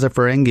need has a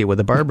Ferengi with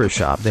a barber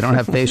shop? They don't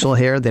have facial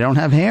hair. They don't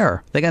have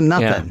hair. They got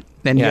nothing.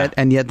 Yeah.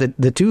 And yet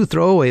the two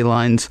throwaway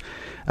lines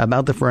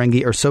about the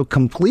Ferengi are so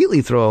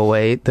completely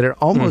throwaway that it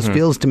almost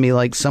feels to me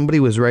like somebody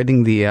was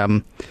writing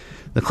the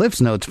Cliff's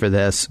Notes for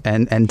this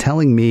and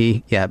telling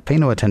me, pay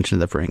no attention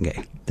to the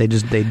Ferengi.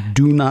 They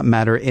do not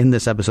matter in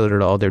this episode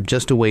at all. They're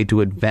just a way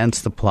to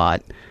advance the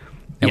plot.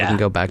 And we can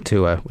go back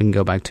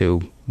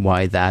to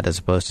why that as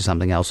opposed to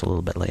something else a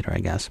little bit later, I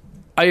guess.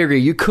 I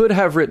agree. You could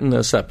have written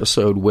this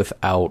episode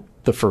without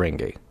the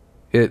Ferengi.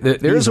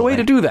 There is a way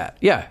to do that.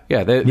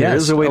 There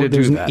is a way to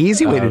do that. There's an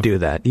easy way to do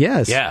that.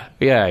 Yes.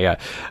 Yeah.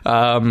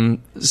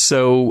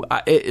 So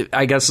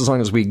I guess as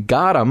long as we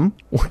got them,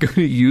 we're going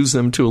to use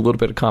them to a little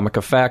bit of comic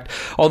effect.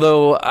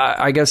 Although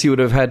I guess you would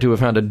have had to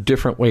have found a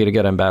different way to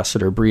get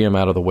Ambassador Briam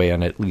out of the way,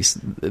 and at least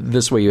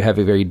this way you have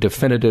a very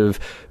definitive,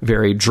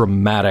 very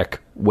dramatic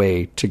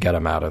way to get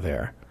him out of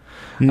there.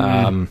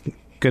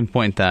 Good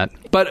point, that.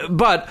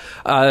 But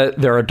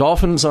there are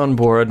dolphins on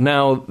board.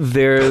 Now,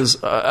 there's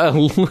a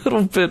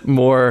little bit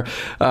more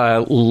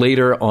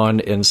later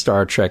on in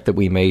Star Trek that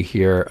we may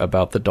hear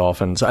about the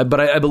dolphins. But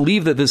I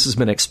believe that this has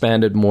been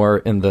expanded more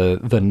in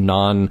the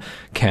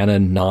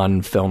non-canon,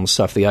 non-film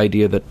stuff. The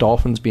idea that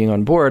dolphins being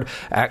on board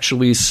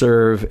actually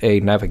serve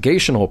a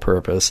navigational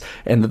purpose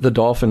and that the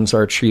dolphins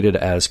are treated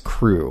as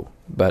crew.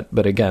 But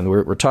again,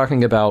 we're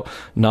talking about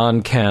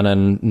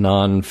non-canon,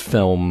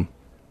 non-film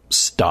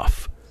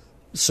stuff.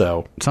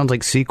 So sounds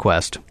like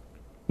Sequest.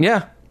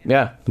 Yeah.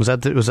 Was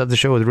that the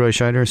show with Roy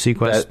Scheider?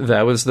 Sequest.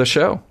 That was the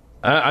show.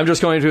 I'm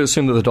just going to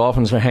assume that the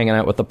dolphins are hanging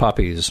out with the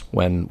puppies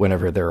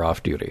whenever they're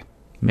off duty.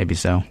 Maybe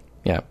so.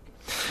 Yeah.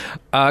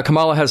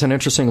 Kamala has an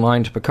interesting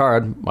line to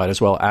Picard. Might as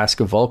well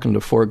ask a Vulcan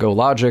to forego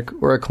logic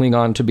or a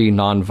Klingon to be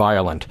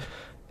non-violent.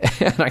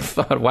 And I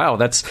thought, wow,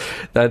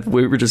 that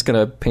we were just going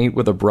to paint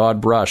with a broad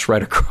brush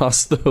right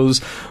across those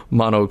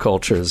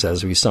monocultures,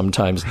 as we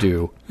sometimes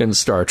do in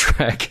Star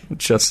Trek.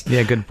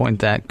 Good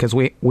point, that, because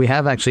we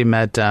have actually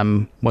met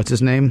what's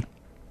his name,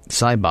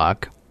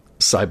 Sybok,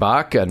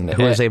 and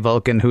who is a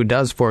Vulcan who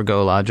does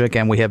forego logic,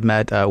 and we have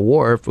met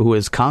Worf, who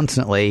is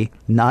constantly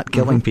not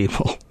killing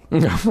people.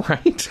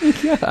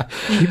 Right? Yeah,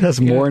 he does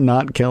more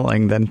not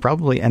killing than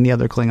probably any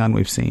other Klingon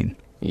we've seen.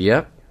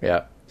 Yep.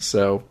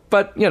 So,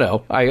 but,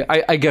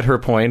 I get her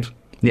point.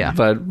 Yeah.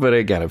 But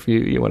again, if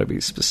you want to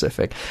be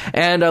specific.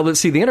 And let's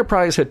see, the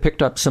Enterprise had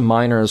picked up some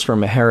miners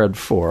from Herod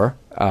 4.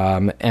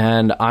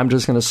 And I'm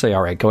just going to say,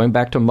 all right, going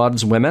back to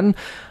Mudd's women,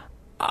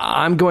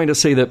 I'm going to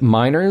say that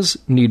miners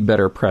need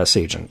better press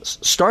agents,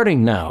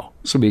 starting now,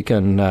 so we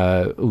can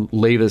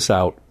lay this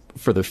out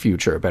for the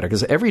future better.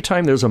 Because every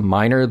time there's a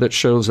miner that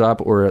shows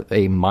up or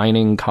a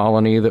mining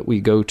colony that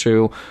we go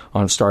to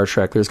on Star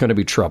Trek, there's going to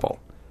be trouble.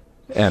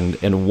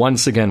 And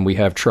once again, we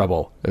have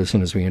trouble as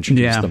soon as we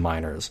introduce the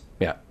miners.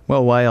 Yeah.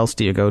 Well, why else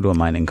do you go to a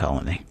mining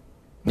colony?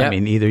 Yep. I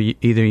mean, either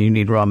you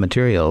need raw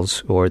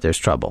materials or there's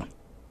trouble.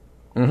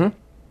 Mm-hmm.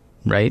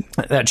 Right?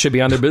 That should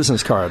be on their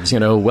business cards.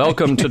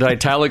 Welcome to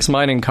Ditalic's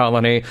mining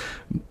colony.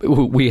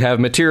 We have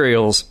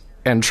materials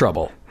and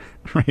trouble.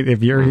 Right.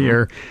 If you're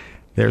here,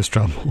 there's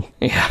trouble.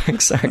 Yeah,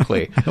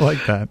 exactly. I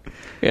like that.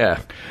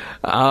 Yeah.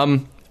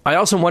 I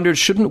also wondered,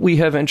 shouldn't we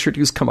have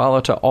introduced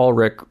Kamala to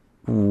Ulrich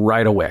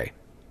right away?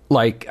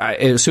 Like,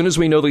 as soon as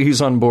we know that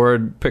he's on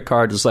board,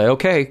 Picard is like,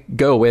 okay,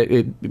 go.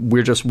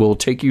 We'll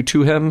take you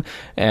to him,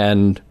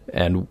 and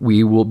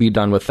we will be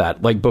done with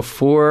that. Like,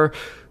 before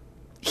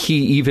he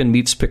even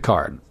meets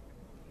Picard,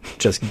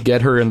 just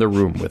get her in the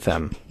room with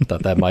him.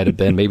 Thought that might have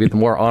been maybe the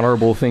more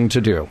honorable thing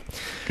to do.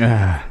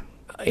 Yeah.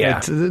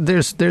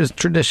 There's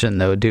tradition,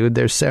 though, dude.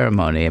 There's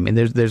ceremony. I mean,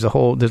 there's a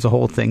whole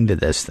thing to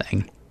this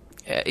thing.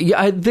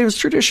 Yeah, there's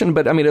tradition,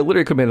 but I mean, it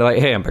literally could be like,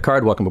 hey, I'm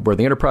Picard, welcome aboard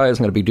the Enterprise,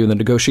 I'm going to be doing the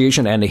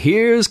negotiation, and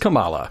here's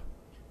Kamala.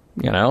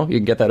 You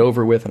can get that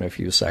over with in a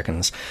few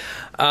seconds.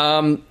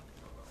 I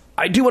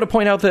do want to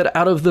point out that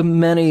out of the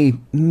many,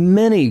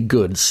 many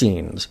good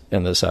scenes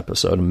in this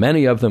episode,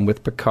 many of them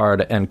with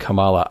Picard and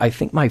Kamala, I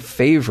think my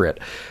favorite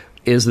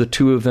is the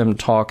two of them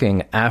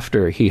talking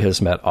after he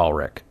has met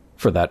Ulrich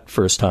for that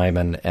first time,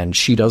 and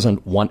she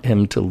doesn't want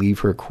him to leave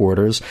her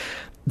quarters.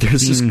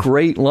 There's this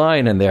great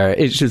line in there.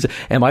 It's just,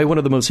 am I one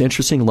of the most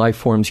interesting life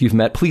forms you've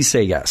met? Please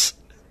say yes.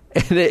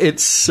 And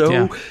it's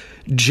so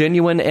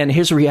genuine, and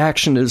his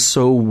reaction is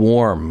so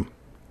warm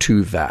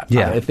to that.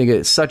 Yeah. I think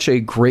it's such a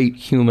great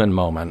human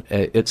moment.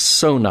 It's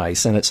so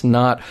nice, and it's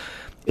not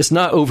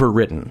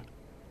overwritten.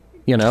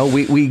 You know,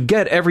 we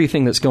get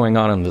everything that's going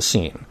on in the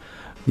scene,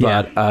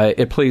 but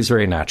it plays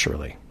very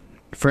naturally.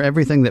 For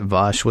everything that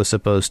Vosh was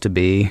supposed to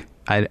be,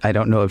 I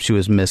don't know if she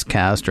was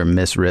miscast or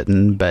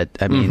miswritten, but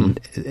I mean,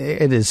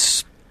 it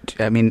is.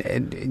 I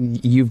mean,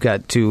 you've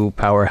got two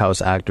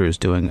powerhouse actors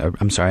doing.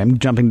 I'm sorry, I'm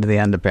jumping to the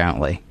end.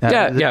 Apparently,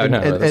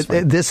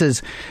 this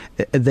is.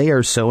 They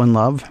are so in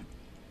love.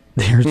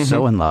 They are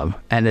so in love,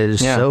 and it is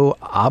so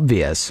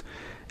obvious.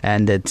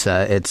 And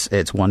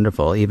it's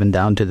wonderful, even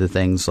down to the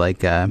things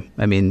like, I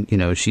mean, you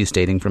know, she's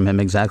stating from him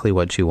exactly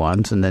what she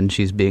wants, and then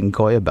she's being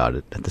coy about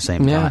it at the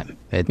same time.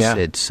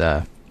 It's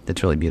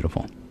really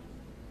beautiful.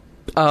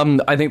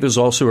 I think there's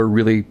also a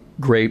really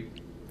great,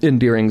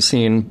 endearing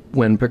scene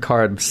when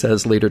Picard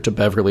says later to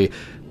Beverly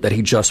that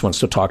he just wants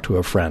to talk to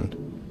a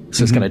friend.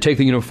 So he's going to take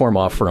the uniform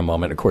off for a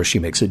moment. Of course, she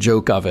makes a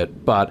joke of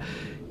it, but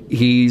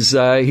he's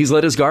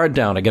let his guard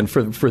down again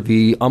for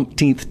the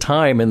umpteenth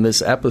time in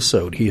this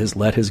episode. He has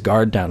let his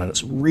guard down, and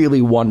it's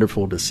really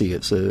wonderful to see.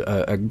 It's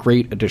a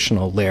great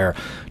additional layer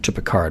to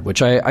Picard,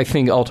 which I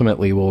think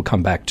ultimately we'll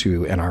come back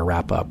to in our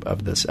wrap-up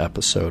of this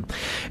episode.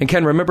 And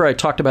Ken, remember I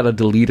talked about a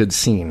deleted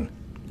scene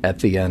at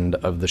the end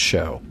of the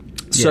show.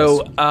 Yes.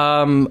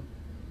 So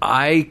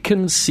I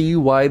can see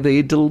why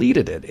they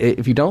deleted it.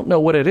 If you don't know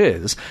what it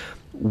is,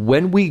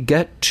 when we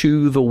get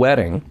to the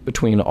wedding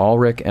between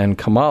Ulrich and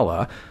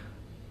Kamala,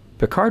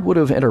 Picard would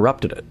have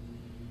interrupted it.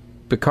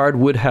 Picard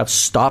would have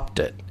stopped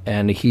it,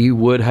 and he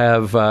would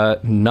have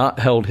not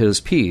held his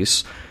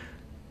peace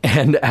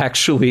and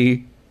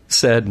actually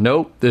said,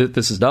 nope,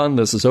 this is done,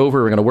 this is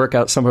over, we're going to work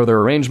out some other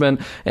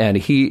arrangement, and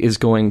he is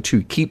going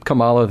to keep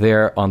Kamala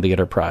there on the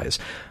Enterprise.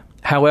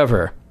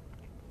 However,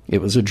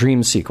 it was a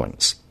dream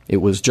sequence. It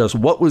was just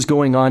what was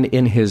going on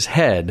in his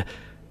head,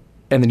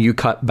 and then you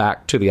cut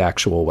back to the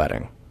actual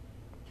wedding.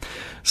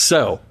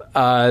 So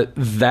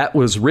that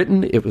was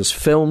written. It was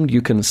filmed.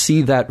 You can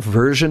see that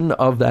version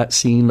of that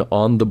scene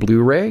on the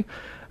Blu-ray.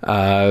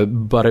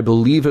 But I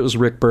believe it was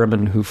Rick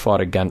Berman who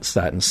fought against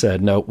that and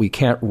said, no, we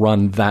can't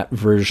run that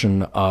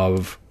version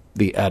of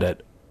the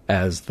edit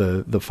as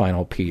the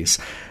final piece.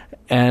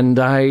 And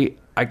I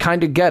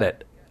kind of get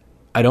it.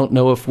 I don't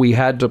know if we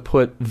had to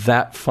put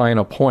that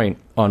final point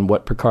on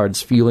what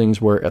Picard's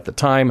feelings were at the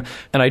time,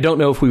 and I don't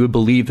know if we would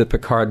believe that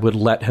Picard would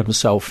let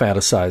himself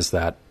fantasize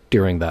that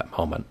during that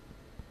moment.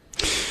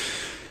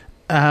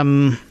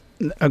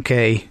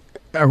 Okay.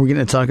 Are we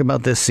going to talk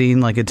about this scene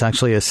like it's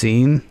actually a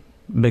scene?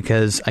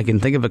 Because I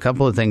can think of a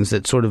couple of things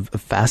that sort of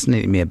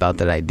fascinate me about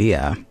that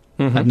idea.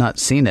 I've not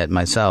seen it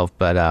myself,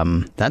 but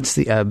that's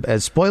the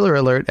spoiler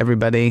alert,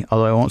 everybody,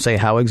 although I won't say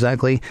how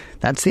exactly,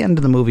 that's the end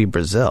of the movie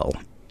Brazil.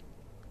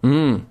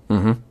 And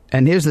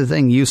here's the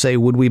thing. You say,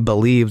 would we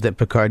believe that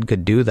Picard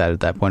could do that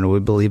at that point? Or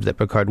would we believe that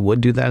Picard would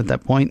do that at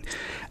that point?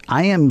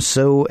 I am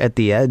so at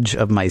the edge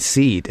of my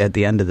seat at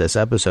the end of this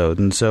episode,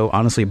 and so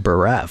honestly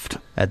bereft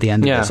at the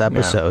end of this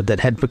episode, that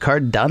had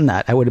Picard done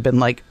that, I would have been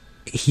like,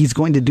 he's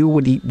going to do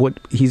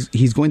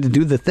he's going to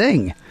do the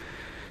thing.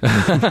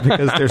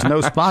 Because there's no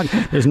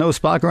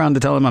Spock around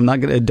to tell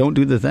him don't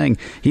do the thing.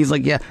 He's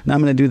like, yeah, now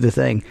I'm going to do the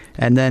thing.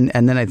 And then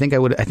I think I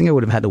would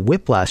have had a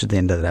whiplash at the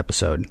end of that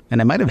episode. And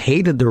I might have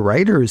hated the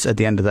writers at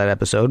the end of that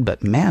episode,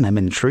 but man, I'm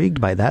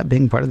intrigued by that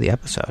being part of the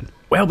episode.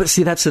 Well, but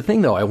see, that's the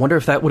thing, though. I wonder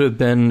if that would have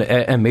been,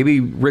 and maybe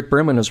Rick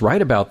Berman is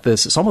right about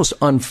this, it's almost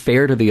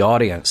unfair to the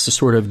audience to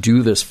sort of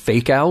do this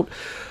fake out,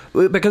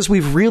 because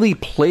we've really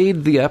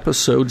played the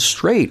episode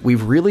straight.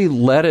 We've really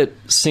let it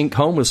sink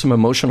home with some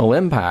emotional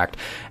impact.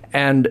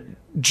 And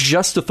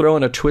just to throw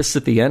in a twist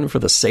at the end for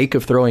the sake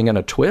of throwing in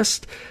a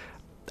twist,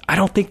 I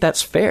don't think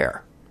that's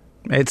fair.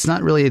 It's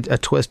not really a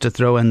twist to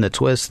throw in the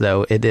twist,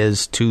 though. It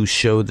is to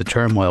show the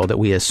turmoil that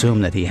we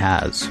assume that he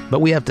has.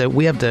 But we have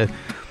to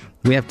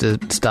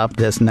stop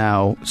this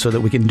now so that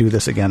we can do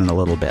this again in a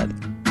little bit.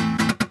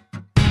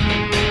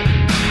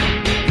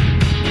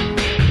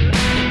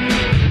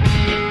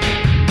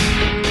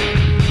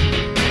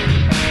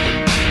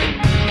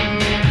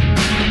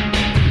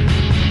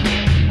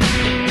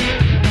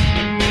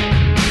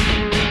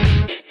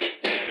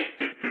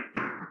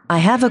 I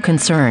have a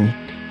concern.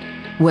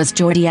 Was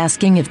Geordi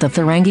asking if the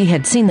Ferengi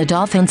had seen the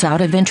dolphins out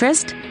of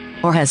interest?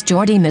 Or has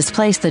Geordi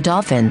misplaced the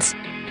dolphins?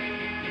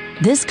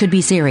 This could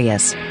be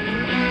serious.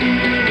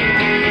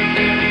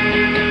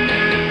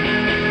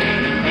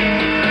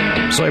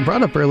 So I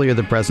brought up earlier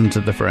the presence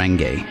of the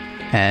Ferengi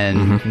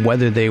and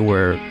whether they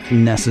were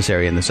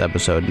necessary in this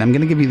episode. And I'm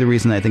going to give you the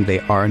reason I think they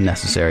are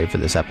necessary for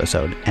this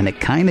episode. And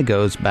it kind of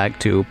goes back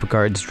to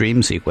Picard's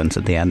dream sequence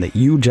at the end that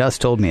you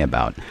just told me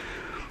about.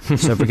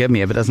 So forgive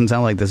me if it doesn't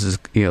sound like this is,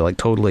 like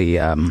totally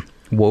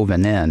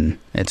woven in.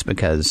 It's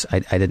because I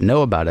didn't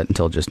know about it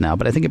until just now.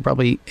 But I think it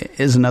probably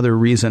is another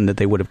reason that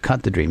they would have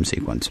cut the dream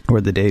sequence or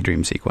the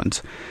daydream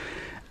sequence.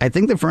 I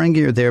think the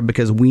Ferengi are there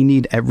because we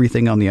need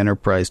everything on the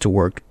Enterprise to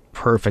work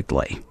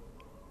perfectly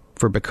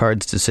for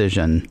Picard's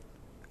decision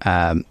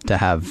to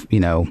have,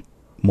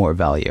 more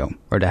value,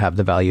 or to have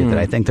the value that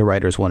I think the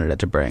writers wanted it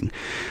to bring.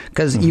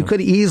 Because you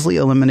could easily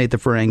eliminate the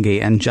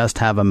Ferengi and just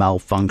have a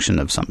malfunction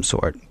of some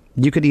sort.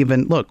 You could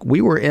even, look,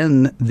 we were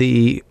in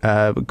the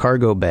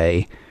cargo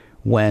bay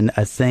when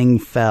a thing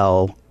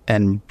fell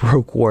and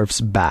broke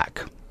Worf's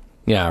back.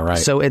 Yeah, right.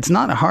 So it's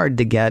not hard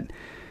to get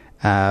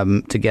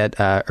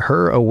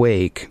her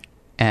awake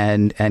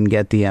and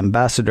get the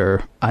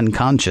ambassador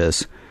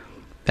unconscious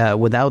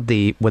without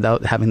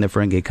having the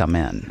Ferengi come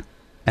in.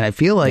 And I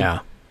feel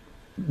like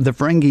the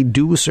Ferengi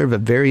do serve a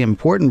very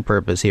important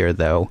purpose here,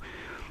 though.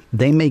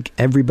 They make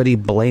everybody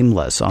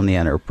blameless on the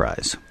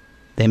Enterprise.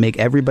 They make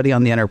everybody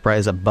on the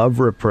Enterprise above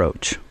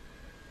reproach.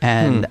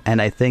 And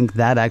I think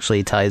that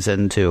actually ties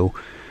into...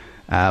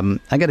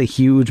 I got a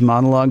huge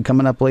monologue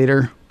coming up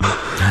later.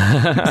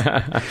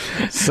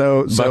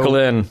 so buckle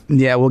in.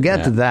 Yeah, we'll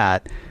get to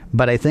that.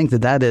 But I think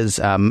that is,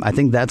 I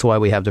think that's why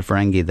we have the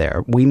Ferengi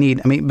there. We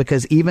need,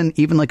 because even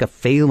like a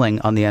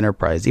failing on the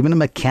Enterprise, even a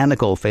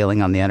mechanical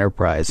failing on the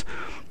Enterprise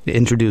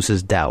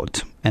introduces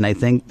doubt. And I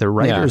think the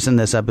writers in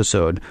this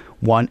episode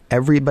want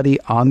everybody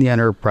on the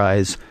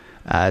Enterprise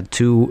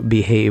to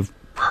behave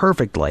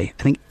perfectly.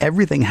 I think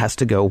everything has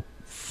to go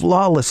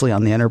flawlessly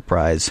on the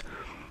Enterprise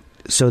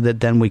so that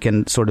then we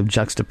can sort of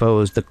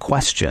juxtapose the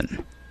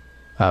question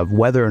of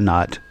whether or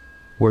not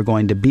we're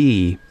going to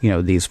be,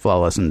 these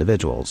flawless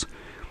individuals.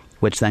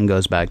 Which then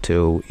goes back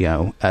to,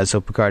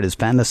 so Picard is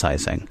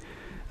fantasizing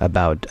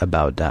about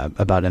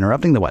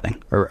interrupting the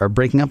wedding or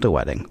breaking up the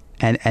wedding,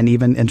 and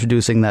even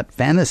introducing that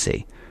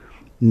fantasy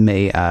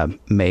may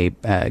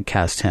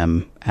cast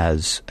him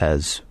as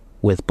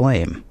with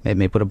blame. It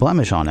may put a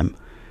blemish on him,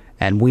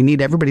 and we need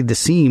everybody to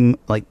seem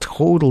like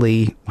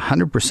totally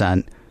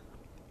 100%.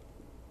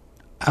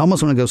 I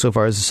almost want to go so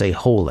far as to say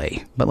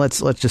holy, but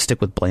let's just stick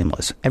with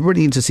blameless.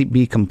 Everybody needs to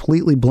be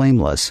completely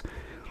blameless.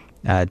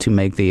 To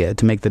make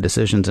the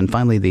decisions, and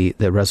finally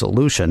the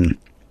resolution,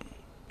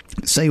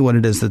 say what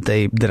it is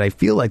that I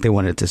feel like they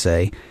wanted to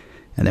say,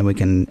 and then we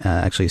can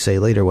actually say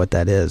later what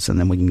that is, and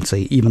then we can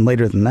say even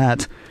later than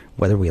that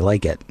whether we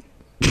like it.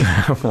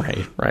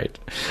 Right.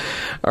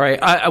 All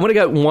right. I want to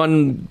get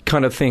one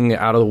kind of thing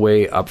out of the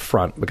way up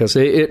front, because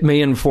it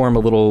may inform a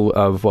little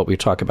of what we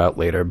talk about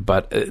later.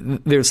 But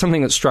there's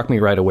something that struck me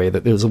right away,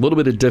 that there's a little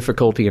bit of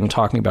difficulty in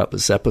talking about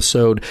this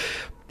episode.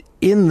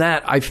 In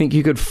that, I think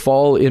you could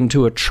fall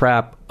into a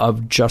trap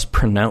of just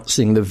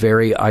pronouncing the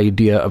very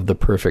idea of the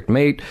perfect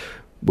mate,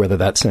 whether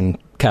that's in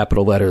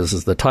capital letters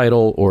as the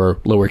title or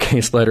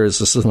lowercase letters,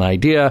 this is an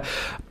idea,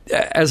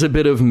 as a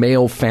bit of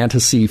male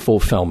fantasy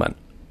fulfillment.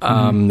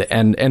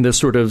 And this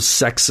sort of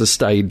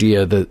sexist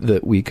idea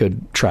that we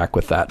could track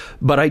with that.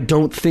 But I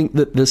don't think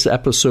that this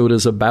episode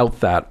is about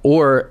that,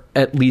 or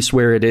at least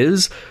where it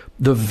is,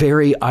 the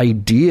very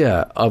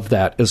idea of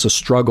that is a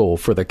struggle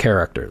for the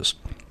characters.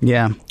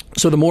 Yeah.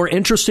 So the more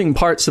interesting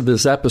parts of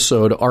this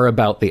episode are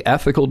about the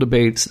ethical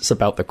debates, it's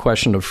about the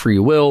question of free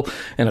will,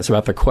 and it's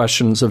about the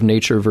questions of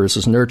nature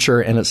versus nurture,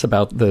 and it's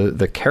about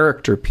the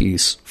character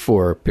piece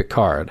for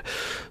Picard.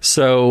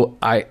 So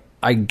I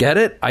get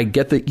it. I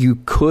get that you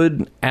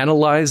could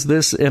analyze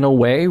this in a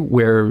way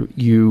where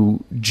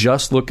you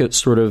just look at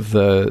sort of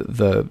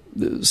the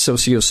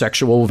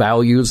sociosexual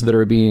values that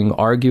are being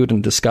argued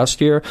and discussed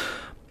here.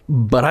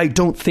 But I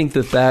don't think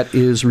that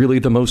is really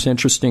the most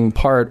interesting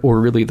part,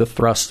 or really the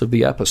thrust of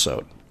the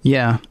episode.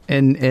 Yeah,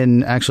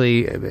 and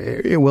actually,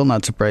 it will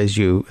not surprise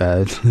you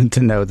to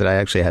know that I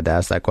actually had to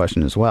ask that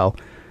question as well.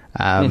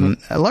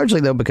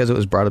 Largely, though, because it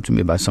was brought up to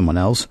me by someone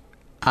else.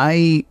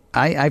 I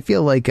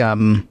feel like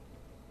when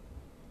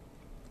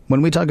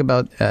we talk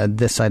about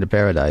this side of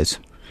paradise,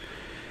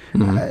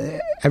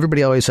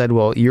 everybody always said,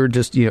 well, you're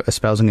just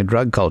espousing a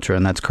drug culture,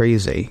 and that's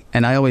crazy.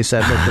 And I always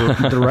said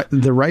that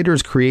the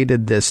writers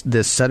created this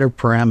set of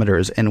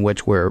parameters in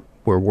which we're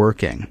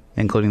working,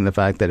 including the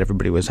fact that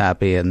everybody was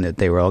happy and that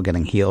they were all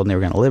getting healed and they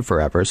were going to live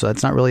forever. So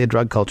that's not really a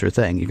drug culture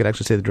thing. You could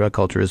actually say the drug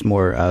culture is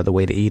more the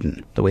way to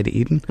Eden. The way to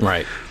Eden?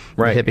 Right.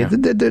 The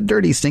hippie, the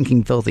dirty,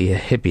 stinking, filthy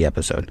hippie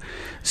episode.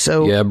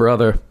 So yeah,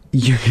 brother.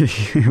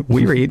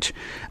 We reach.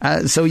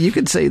 So you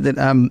could say that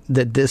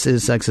that this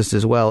is sexist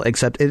as well,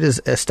 except it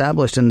is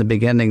established in the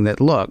beginning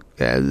that, look,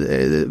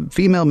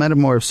 female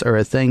metamorphs are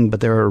a thing, but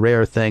they're a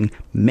rare thing.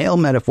 Male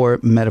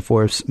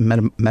metamorphs,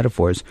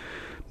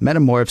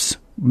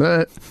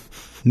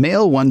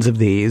 male ones of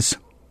these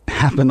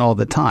happen all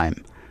the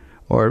time.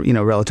 Or,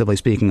 relatively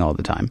speaking, all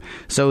the time.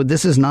 So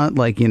this is not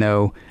like,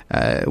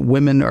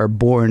 women are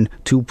born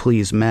to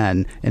please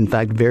men. In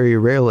fact, very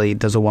rarely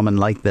does a woman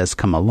like this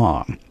come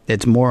along.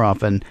 It's more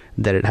often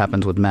that it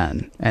happens with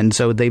men. And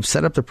so they've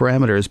set up the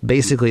parameters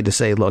basically to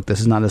say, look, this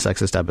is not a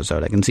sexist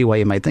episode. I can see why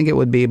you might think it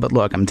would be, but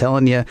look, I'm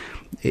telling you,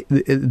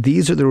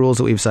 these are the rules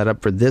that we've set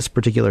up for this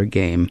particular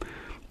game.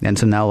 And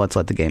so now let's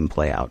let the game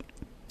play out.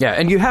 Yeah,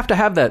 and you have to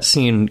have that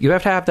scene. You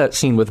have to have that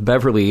scene with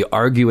Beverly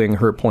arguing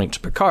her point to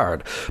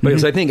Picard,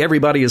 because I think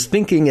everybody is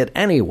thinking it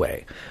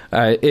anyway.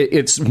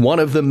 It's one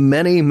of the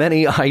many,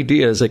 many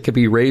ideas that could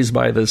be raised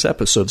by this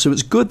episode. So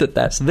it's good that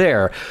that's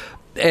there.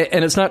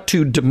 And it's not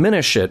to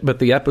diminish it, but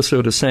the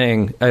episode is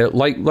saying,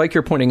 like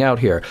you're pointing out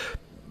here,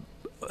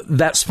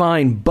 that's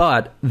fine,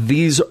 but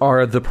these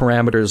are the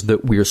parameters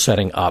that we're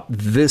setting up.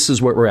 This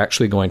is what we're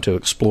actually going to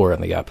explore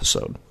in the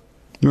episode.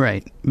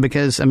 Right,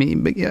 because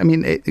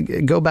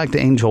go back to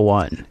Angel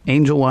One.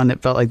 Angel One,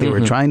 it felt like they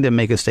were trying to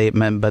make a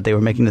statement, but they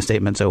were making the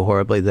statement so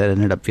horribly that it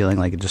ended up feeling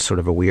like just sort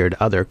of a weird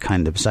other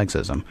kind of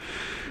sexism.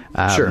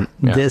 Sure.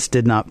 Yeah. This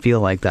did not feel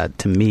like that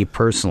to me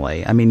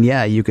personally. I mean,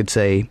 yeah, you could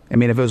say, if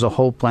it was a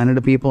whole planet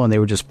of people and they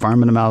were just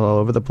farming them out all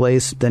over the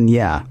place, then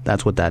yeah,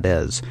 that's what that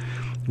is.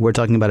 We're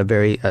talking about a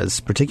very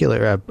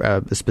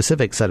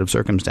specific set of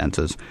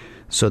circumstances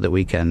so that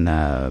we can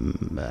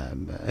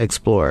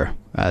explore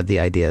the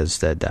ideas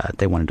that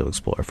they wanted to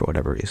explore for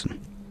whatever reason.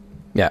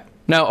 Yeah.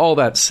 Now, all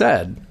that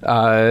said,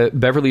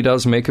 Beverly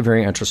does make a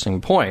very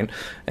interesting point,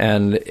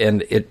 and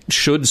it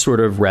should sort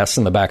of rest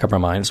in the back of our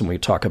minds when we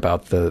talk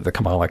about the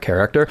Kamala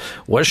character.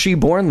 Was she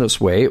born this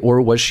way,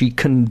 or was she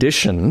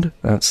conditioned?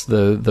 That's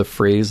the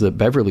phrase that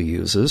Beverly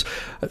uses.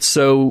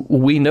 So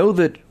we know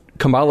that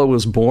Kamala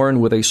was born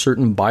with a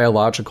certain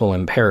biological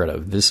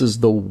imperative. This is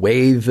the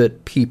way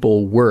that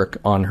people work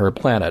on her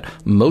planet.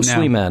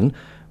 Mostly men.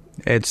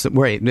 It's the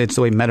way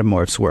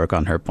metamorphs work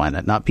on her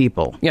planet, not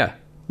people. Yeah.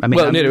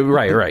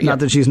 Right. Not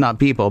that she's not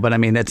people, but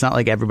it's not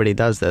like everybody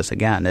does this.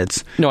 Again,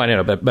 it's... No, I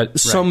know, but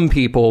some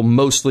people,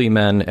 mostly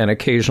men and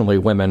occasionally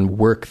women,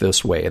 work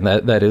this way, and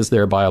that is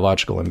their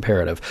biological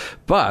imperative.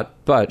 But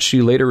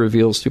she later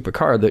reveals to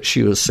Picard that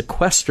she was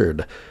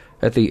sequestered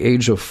at the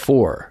age of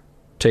 4,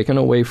 taken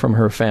away from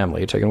her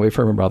family, taken away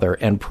from her mother,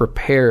 and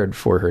prepared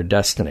for her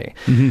destiny.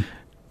 Mm-hmm.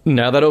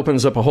 Now, that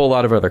opens up a whole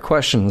lot of other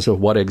questions of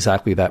what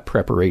exactly that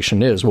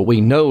preparation is. What we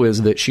know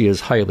is that she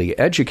is highly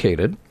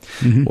educated.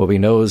 Mm-hmm. What we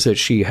know is that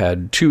she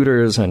had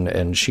tutors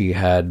and she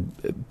had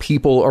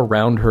people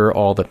around her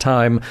all the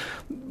time.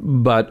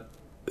 But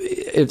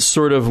it's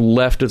sort of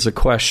left as a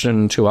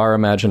question to our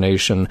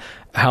imagination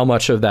how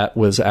much of that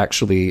was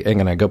actually,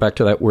 and I go back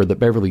to that word that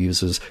Beverly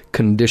uses,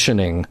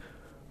 conditioning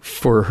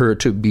for her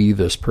to be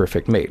this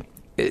perfect mate.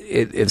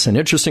 It's an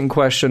interesting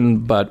question,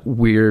 but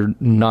we're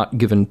not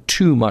given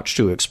too much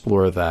to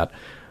explore that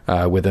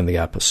within the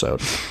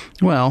episode.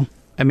 Well,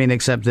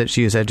 except that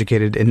she is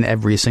educated in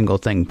every single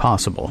thing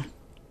possible.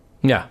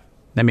 Yeah.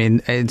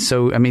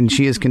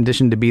 She is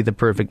conditioned to be the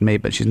perfect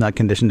mate, but she's not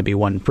conditioned to be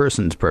one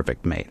person's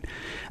perfect mate.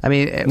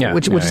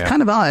 Which is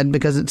kind of odd,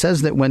 because it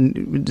says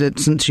that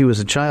since she was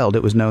a child,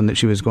 it was known that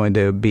she was going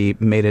to be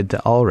mated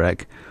to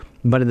Ulrich.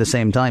 But at the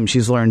same time,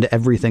 she's learned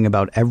everything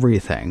about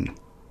everything.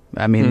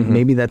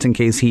 Maybe that's in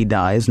case he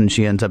dies and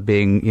she ends up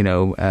being,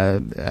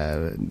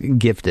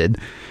 gifted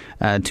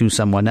to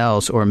someone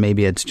else. Or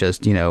maybe it's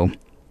just,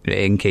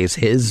 in case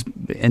his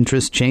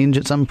interests change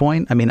at some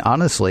point.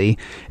 Honestly,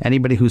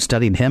 anybody who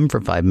studied him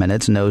for 5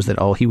 minutes knows that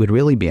all he would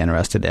really be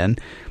interested in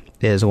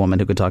is a woman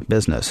who could talk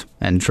business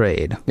and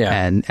trade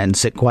and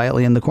sit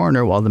quietly in the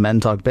corner while the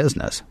men talk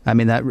business.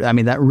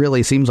 That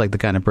really seems like the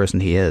kind of person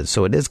he is.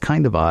 So it is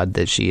kind of odd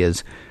that she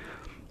is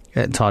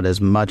taught as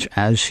much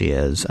as she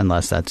is,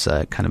 unless that's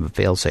a kind of a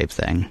fail-safe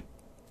thing.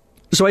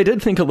 So I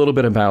did think a little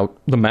bit about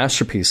the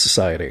Masterpiece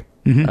Society.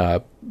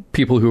 Mm-hmm.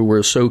 People who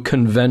were so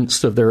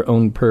convinced of their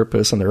own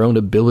purpose and their own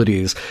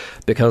abilities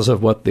because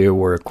of what they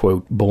were,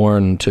 quote,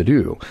 born to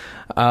do.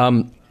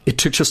 It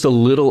took just a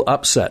little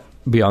upset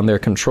beyond their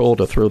control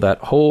to throw that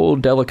whole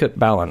delicate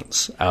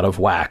balance out of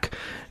whack.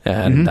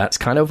 And that's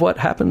kind of what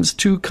happens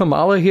to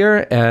Kamala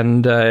here.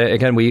 And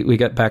again, we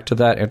get back to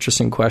that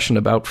interesting question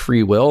about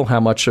free will.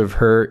 How much of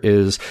her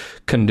is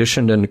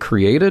conditioned and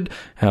created?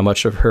 How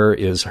much of her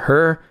is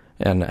her?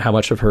 And how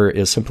much of her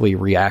is simply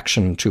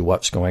reaction to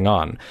what's going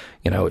on?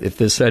 If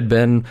this had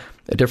been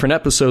a different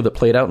episode that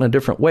played out in a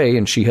different way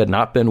and she had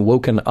not been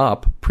woken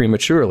up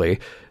prematurely,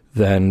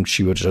 then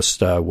she would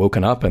just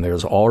woken up and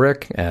there's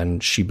Ulrich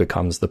and she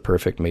becomes the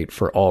perfect mate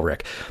for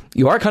Ulrich.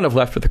 You are kind of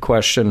left with the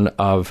question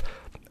of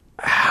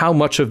how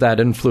much of that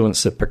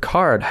influence that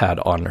Picard had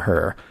on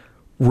her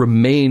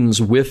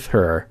remains with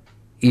her,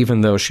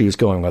 even though she's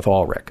going with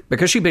Ulrich.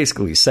 Because she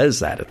basically says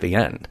that at the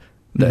end,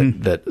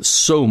 that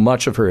so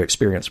much of her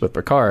experience with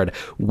Picard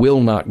will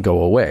not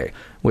go away,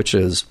 which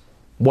is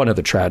one of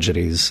the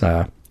tragedies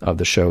of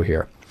the show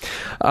here.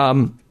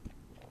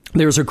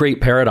 There's a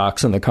great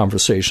paradox in the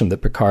conversation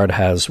that Picard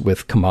has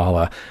with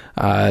Kamala.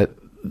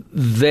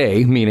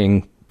 They,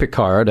 meaning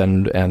Picard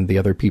and the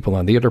other people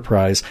on the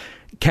Enterprise,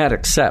 can't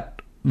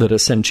accept that a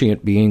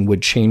sentient being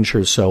would change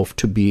herself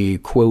to be,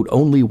 quote,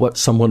 only what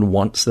someone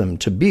wants them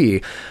to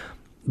be.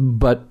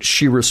 But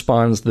she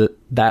responds that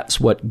that's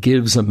what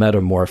gives a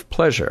metamorph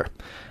pleasure.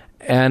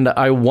 And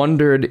I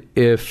wondered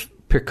if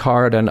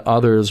Picard and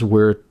others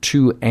were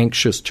too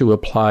anxious to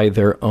apply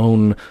their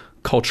own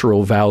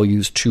cultural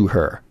values to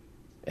her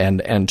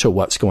and to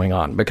what's going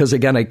on. Because,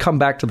 again, I come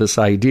back to this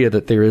idea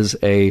that there is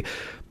a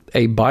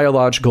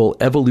biological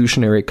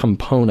evolutionary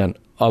component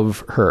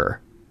of her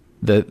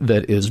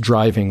that is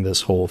driving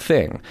this whole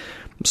thing.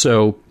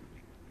 So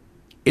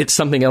it's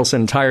something else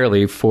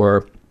entirely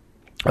for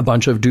a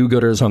bunch of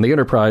do-gooders on the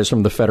Enterprise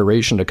from the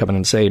Federation to come in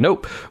and say,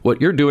 nope, what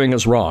you're doing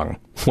is wrong.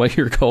 What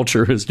your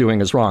culture is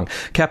doing is wrong.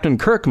 Captain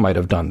Kirk might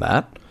have done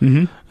that.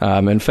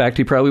 Mm-hmm. In fact,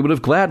 he probably would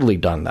have gladly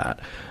done that.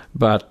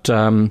 But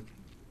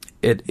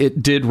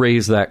it did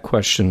raise that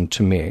question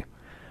to me.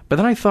 But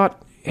then I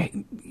thought,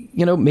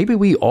 maybe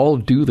we all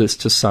do this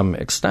to some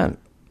extent.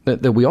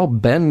 That we all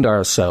bend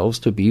ourselves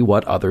to be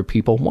what other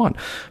people want.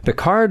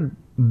 Picard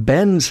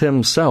bends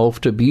himself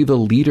to be the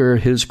leader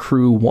his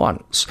crew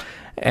wants,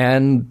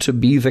 and to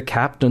be the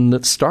captain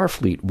that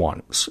Starfleet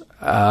wants.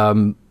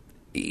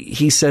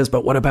 He says,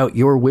 but what about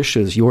your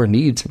wishes, your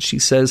needs? And she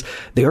says,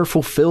 they are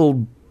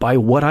fulfilled by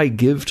what I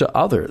give to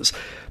others.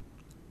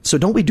 So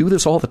don't we do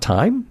this all the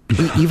time,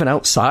 even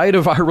outside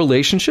of our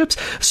relationships?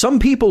 Some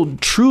people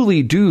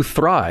truly do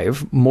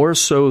thrive more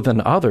so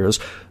than others,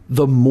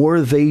 the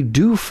more they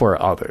do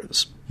for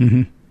others.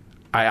 Mm-hmm.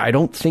 I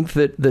don't think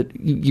that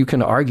you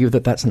can argue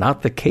that that's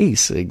not the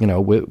case,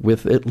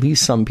 with at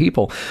least some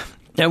people.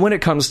 And when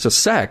it comes to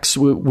sex,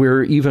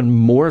 we're even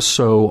more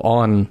so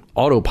on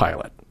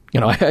autopilot.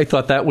 I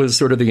thought that was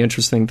sort of the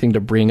interesting thing to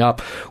bring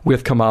up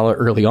with Kamala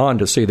early on,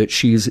 to say that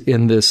she's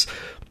in this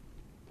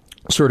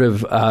sort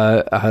of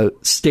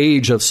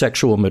stage of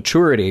sexual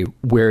maturity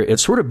where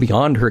it's sort of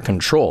beyond her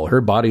control. Her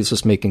body's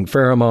just making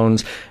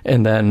pheromones,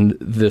 and then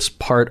this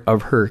part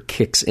of her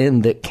kicks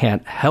in that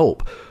can't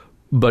help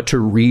but to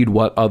read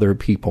what other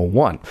people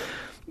want.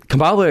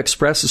 Kamala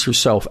expresses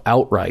herself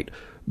outright,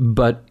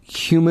 but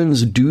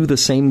humans do the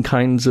same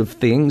kinds of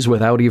things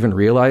without even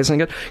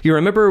realizing it. You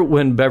remember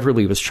when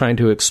Beverly was trying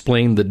to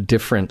explain the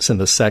difference in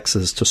the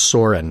sexes to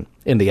Soren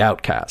in The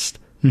Outcast?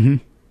 Mm-hmm.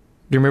 Do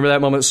you remember that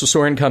moment? So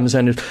Soren comes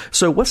in.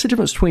 So what's the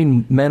difference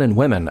between men and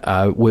women?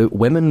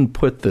 Women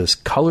put this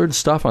colored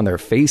stuff on their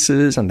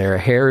faces, and their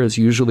hair is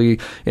usually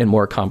in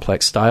more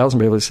complex styles.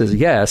 And Beverly says,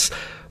 yes,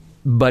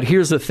 but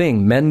here's the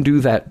thing. Men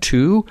do that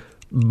too,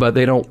 but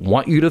they don't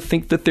want you to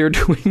think that they're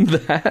doing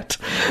that.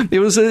 It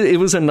was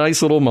a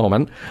nice little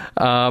moment.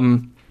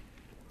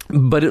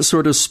 But it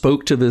sort of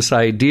spoke to this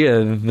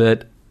idea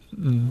that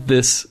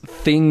this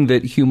thing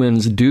that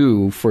humans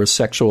do for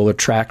sexual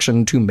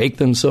attraction to make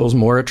themselves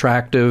more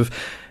attractive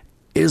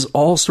is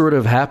all sort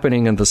of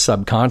happening in the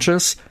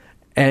subconscious,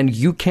 and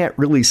you can't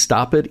really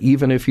stop it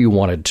even if you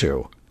wanted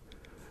to.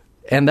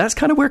 And that's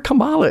kind of where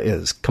Kamala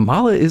is.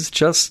 Kamala is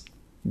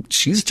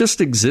she's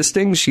just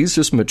existing. She's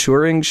just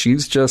maturing.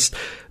 She's just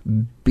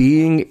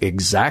being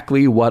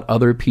exactly what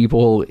other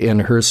people in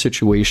her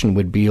situation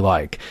would be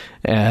like.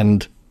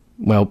 And,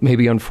 well,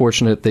 maybe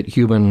unfortunate that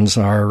humans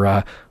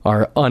are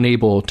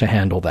unable to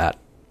handle that.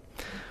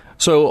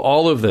 So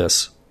all of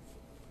this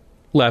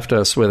left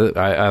us with,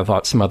 I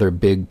thought, some other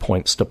big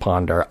points to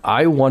ponder.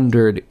 I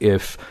wondered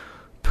if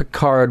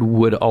Picard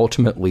would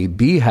ultimately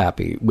be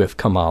happy with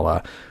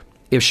Kamala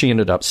if she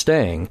ended up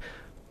staying,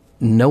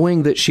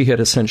 knowing that she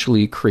had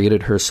essentially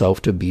created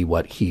herself to be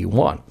what he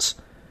wants.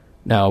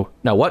 Now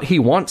what he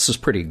wants is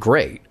pretty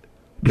great,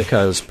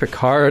 because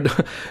Picard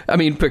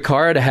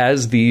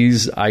has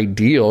these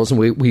ideals, and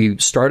we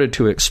started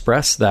to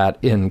express that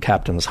in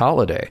Captain's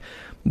Holiday,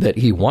 that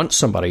he wants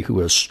somebody who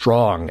is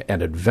strong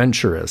and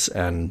adventurous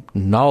and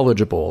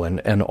knowledgeable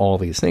and all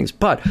these things.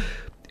 But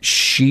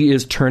she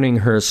is turning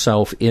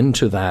herself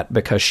into that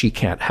because she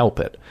can't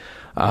help it.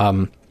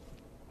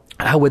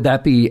 How would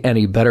that be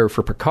any better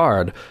for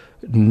Picard,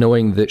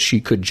 knowing that she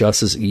could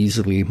just as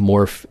easily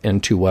morph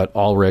into what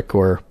Ulrich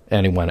or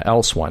anyone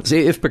else wants,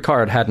 if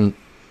Picard hadn't,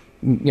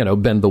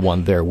 been the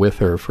one there with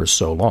her for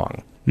so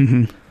long?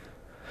 Mm-hmm.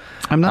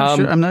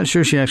 I'm not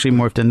sure she actually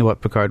morphed into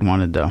what Picard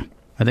wanted, though.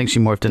 I think she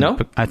morphed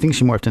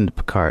into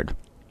Picard.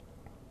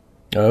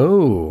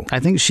 Oh. I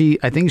think she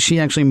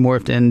actually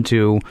morphed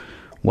into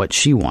what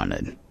she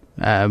wanted.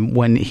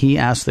 When he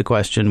asked the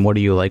question, "What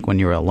do you like when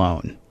you're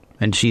alone?"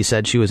 and she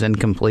said she was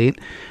incomplete,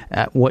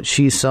 what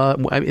she saw,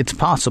 it's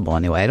possible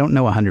anyway, I don't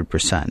know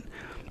 100%.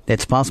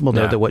 It's possible,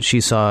 though, that what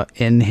she saw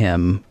in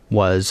him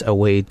was a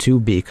way to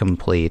be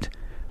complete,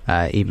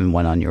 even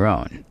when on your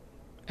own.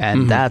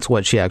 And that's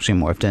what she actually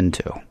morphed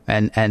into.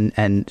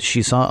 And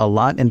she saw a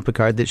lot in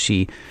Picard that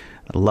she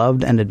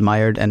loved and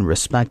admired and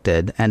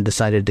respected, and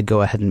decided to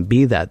go ahead and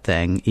be that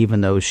thing,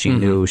 even though she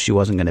knew she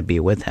wasn't going to be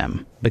with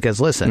him. Because,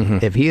 listen,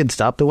 if he had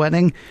stopped the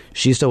wedding,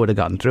 she still would have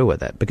gotten through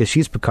with it, because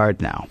she's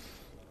Picard now.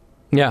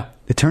 Yeah.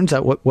 It turns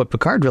out what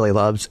Picard really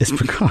loves is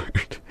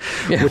Picard,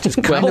 which is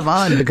kind of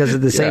odd, because at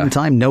the same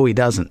time, no, he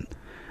doesn't.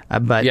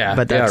 But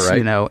that's,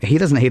 right. He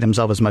doesn't hate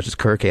himself as much as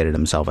Kirk hated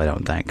himself, I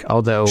don't think.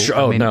 Although,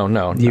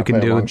 no. You can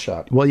do,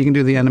 you can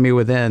do The Enemy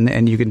Within,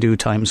 and you can do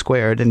Time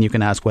Squared, and you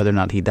can ask whether or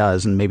not he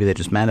does, and maybe they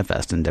just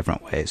manifest in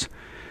different ways.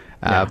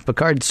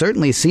 Picard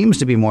certainly seems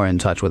to be more in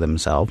touch with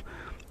himself,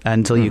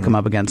 until you come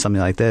up against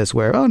something like this,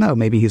 where, oh no,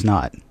 maybe he's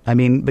not. I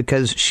mean,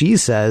 because she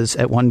says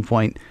at one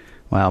point,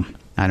 well,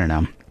 I don't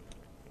know.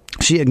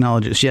 She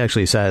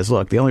actually says,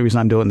 look, the only reason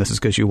I'm doing this is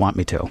because you want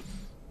me to.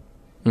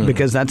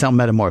 Because that's how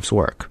metamorphs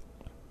work.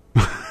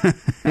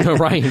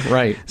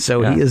 Right.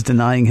 So he is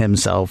denying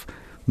himself.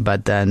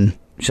 But then,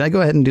 should I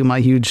go ahead and do my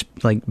huge,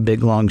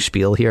 big, long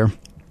spiel here?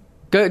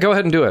 Go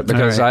ahead and do it,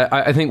 because right.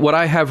 I think what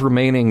I have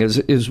remaining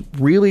is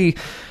really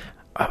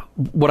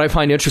what I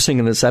find interesting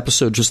in this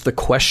episode, just the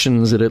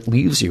questions that it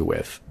leaves you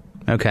with.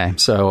 Okay.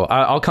 So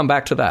I'll come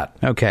back to that.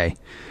 Okay.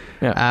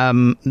 Yeah.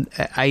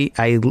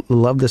 I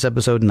love this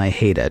episode and I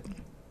hate it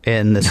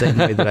in the same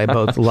way that I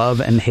both love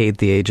and hate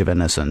The Age of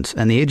Innocence.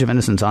 And The Age of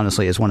Innocence,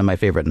 honestly, is one of my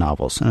favorite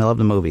novels. And I love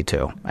the movie,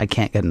 too. I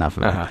can't get enough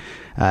of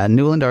it.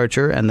 Newland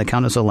Archer and the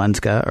Countess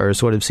Olenska are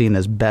sort of seen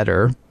as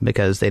better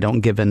because they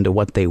don't give in to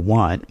what they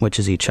want, which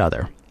is each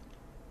other.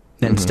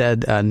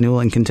 Instead,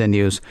 Newland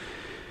continues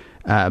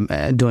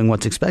doing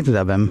what's expected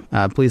of him,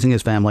 pleasing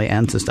his family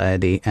and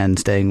society, and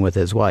staying with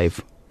his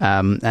wife.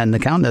 And the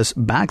Countess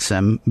backs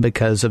him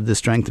because of the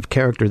strength of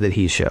character that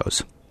he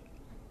shows.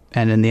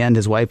 And in the end,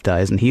 his wife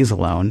dies and he's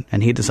alone,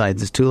 and he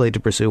decides it's too late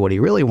to pursue what he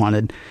really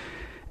wanted.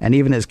 And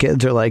even his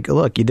kids are like,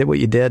 look, you did what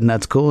you did and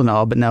that's cool and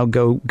all, but now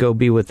go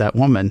be with that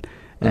woman.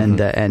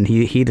 And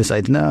he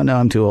decides, no,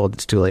 I'm too old.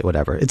 It's too late,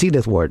 whatever. It's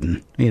Edith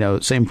Wharton,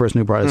 same person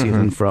who brought us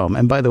Ethan Frome.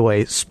 And by the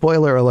way,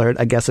 spoiler alert,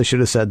 I guess I should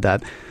have said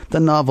that. The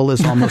novel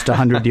is almost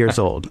 100 years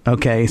old.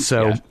 Okay,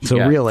 so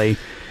really,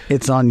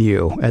 it's on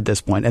you at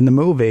this point. And the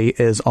movie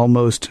is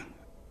almost,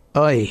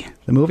 the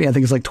movie I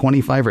think is like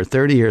 25 or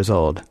 30 years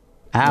old.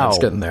 Ow. That's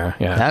getting there.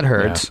 Yeah. That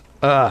hurts.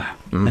 Yeah.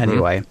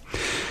 Anyway.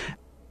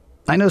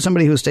 I know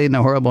somebody who stayed in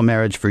a horrible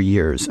marriage for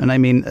years. And I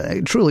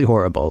mean, truly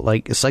horrible,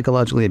 like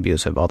psychologically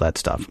abusive, all that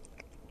stuff.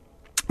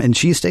 And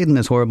she stayed in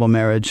this horrible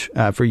marriage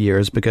for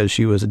years because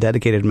she was a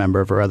dedicated member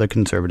of her other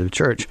conservative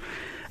church.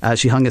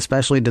 She hung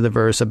especially to the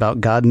verse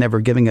about God never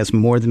giving us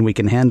more than we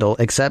can handle,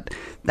 except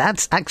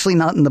that's actually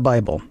not in the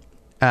Bible.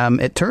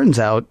 It turns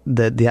out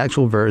that the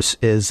actual verse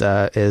is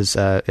 1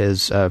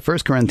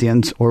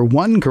 Corinthians, or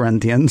 1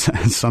 Corinthians,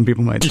 as some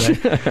people might say.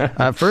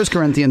 1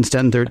 Corinthians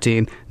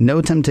 10:13, no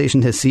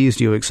temptation has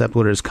seized you except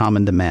what is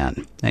common to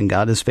man. And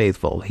God is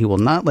faithful. He will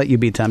not let you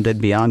be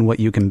tempted beyond what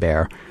you can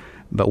bear.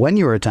 But when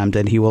you are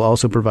tempted, he will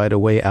also provide a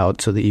way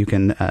out so that you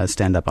can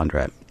stand up under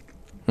it.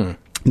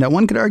 Now,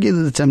 one could argue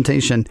that the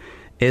temptation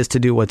is to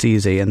do what's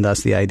easy, and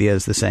thus the idea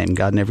is the same.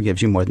 God never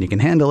gives you more than you can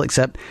handle,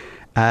 except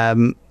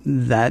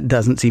that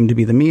doesn't seem to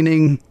be the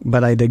meaning,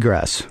 but I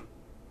digress.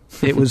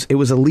 It was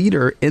a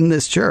leader in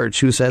this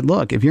church who said,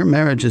 look, if your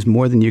marriage is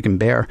more than you can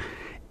bear,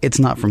 it's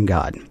not from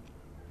God.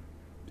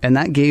 And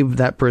that gave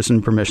that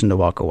person permission to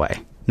walk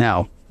away.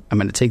 Now, I'm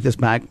going to take this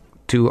back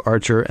to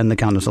Archer and the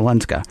Countess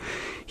Olenska.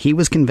 He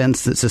was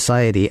convinced that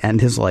society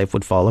and his life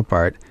would fall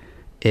apart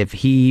if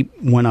he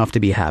went off to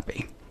be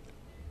happy.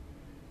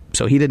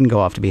 So he didn't go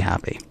off to be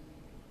happy.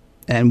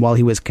 And while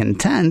he was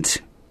content,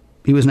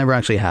 he was never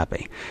actually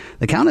happy.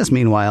 The Countess,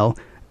 meanwhile,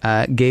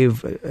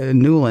 gave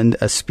Newland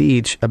a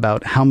speech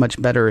about how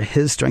much better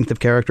his strength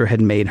of character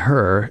had made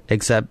her,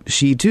 except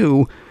she,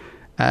 too,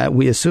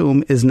 we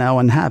assume, is now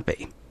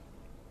unhappy.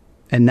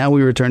 And now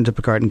we return to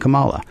Picard and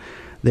Kamala.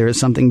 There is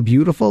something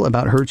beautiful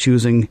about her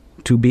choosing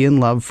to be in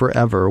love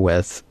forever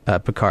with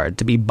Picard,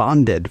 to be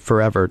bonded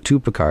forever to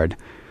Picard,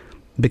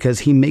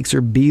 because he makes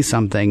her be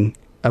something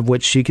of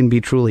which she can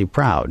be truly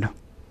proud.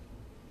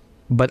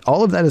 But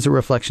all of that is a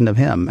reflection of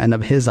him and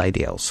of his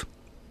ideals.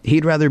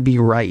 He'd rather be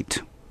right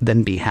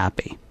than be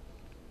happy.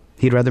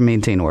 He'd rather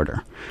maintain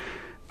order.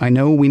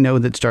 We know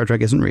that Star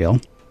Trek isn't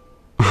real.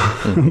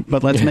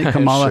 But let's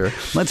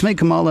make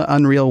Kamala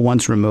unreal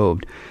once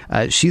removed.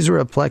 She's a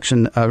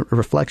reflection, of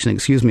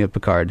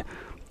Picard,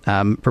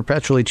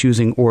 perpetually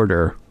choosing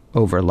order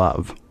over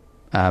love,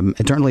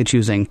 eternally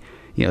choosing,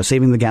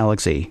 saving the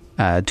galaxy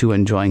to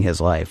enjoying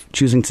his life,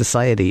 choosing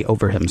society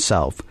over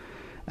himself,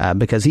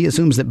 because he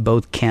assumes that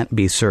both can't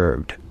be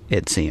served,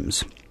 it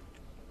seems.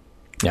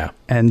 Yeah.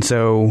 And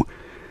so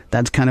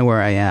that's kind of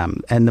where I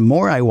am. And the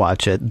more I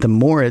watch it, the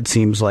more it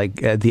seems like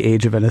The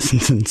Age of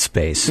Innocence in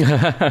space,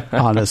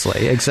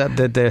 honestly, except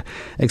that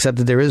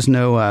there is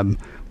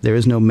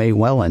no Mae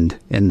Welland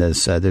in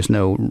this. There's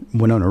no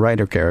Winona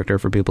Ryder character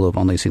for people who've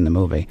only seen the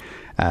movie.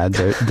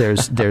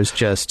 There's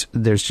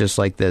just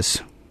like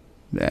this.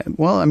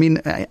 Well, I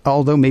mean,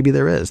 although maybe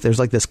there's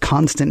like this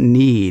constant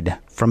need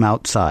from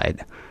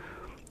outside,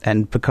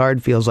 and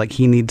Picard feels like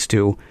he needs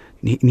to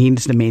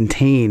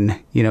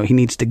maintain, he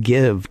needs to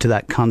give to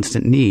that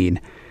constant need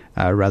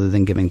rather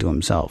than giving to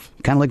himself.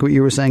 Kind of like what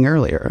you were saying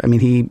earlier. I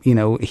mean,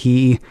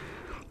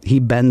 he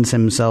bends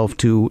himself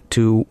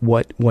to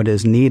what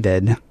is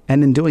needed,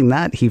 and in doing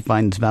that he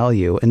finds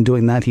value. In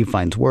doing that he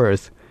finds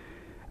worth.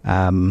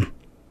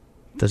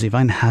 Does he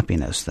find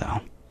happiness though?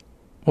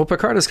 Well,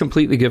 Picard has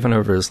completely given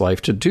over his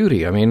life to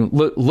duty. I mean,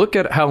 look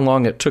at how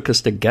long it took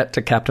us to get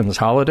to Captain's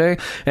Holiday,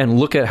 and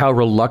look at how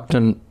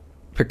reluctant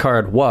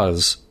Picard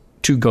was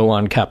to go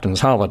on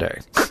Captain's Holiday.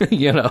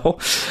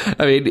 I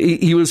mean,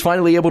 he was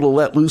finally able to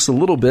let loose a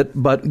little bit,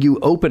 but you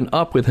open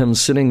up with him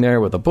sitting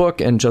there with a book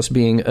and just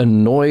being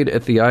annoyed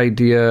at the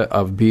idea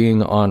of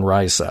being on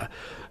Risa.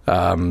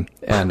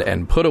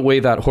 And put away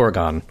that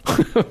Horgon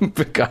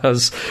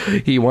because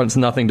he wants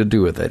nothing to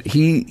do with it.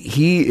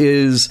 He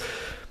is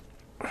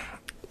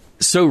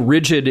so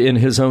rigid in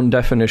his own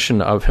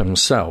definition of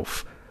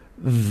himself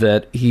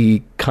that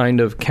he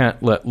kind of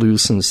can't let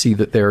loose and see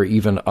that there are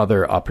even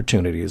other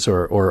opportunities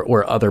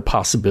or other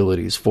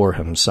possibilities for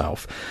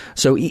himself.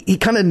 So he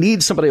kind of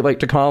needs somebody like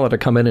Kamala to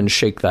come in and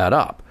shake that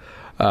up.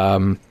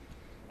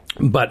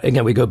 But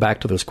again, we go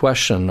back to this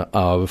question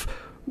of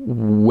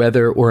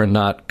whether or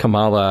not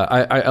Kamala,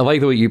 I like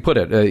the way you put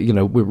it,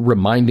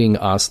 reminding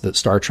us that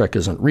Star Trek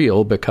isn't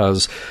real,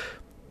 because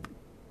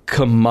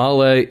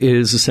Kamala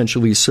is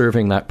essentially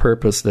serving that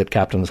purpose that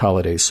Captain's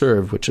Holiday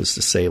served, which is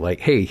to say,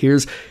 like, hey,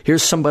 here's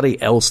somebody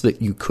else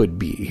that you could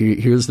be.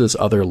 Here's this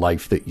other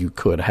life that you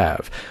could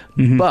have.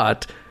 Mm-hmm.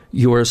 But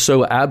you're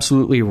so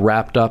absolutely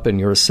wrapped up in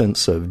your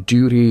sense of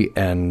duty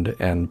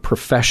and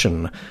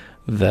profession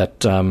that,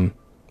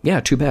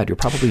 too bad. You're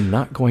probably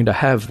not going to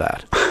have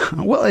that.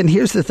 Well, and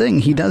here's the thing.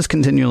 He does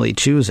continually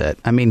choose it.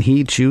 I mean,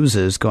 he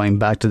chooses going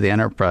back to the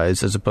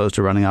Enterprise as opposed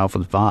to running off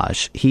with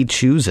Vash. He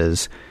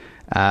chooses...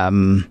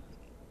 he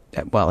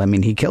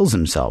kills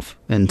himself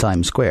in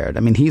Times Squared. I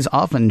mean, he's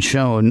often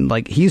shown,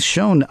 he's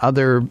shown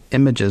other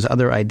images,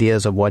 other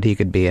ideas of what he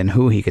could be and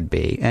who he could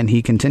be, and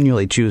he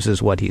continually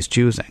chooses what he's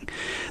choosing.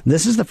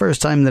 This is the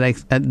first time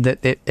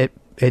that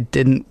it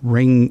didn't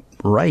ring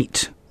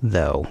right,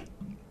 though.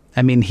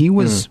 I mean, he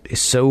was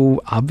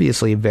so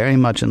obviously very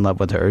much in love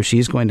with her.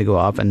 She's going to go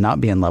off and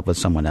not be in love with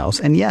someone else.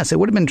 And yes, it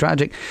would have been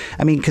tragic.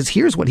 I mean, because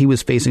here's what he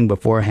was facing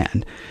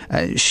beforehand.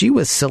 She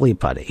was silly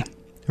putty.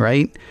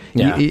 Right?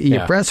 Yeah, you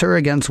press her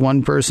against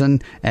one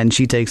person and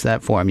she takes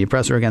that form. You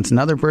press her against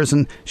another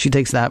person, she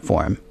takes that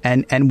form.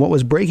 And what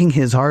was breaking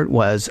his heart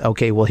was,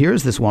 okay, well,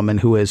 here's this woman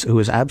who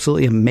is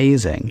absolutely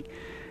amazing.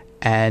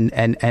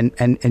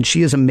 And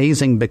she is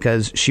amazing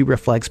because she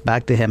reflects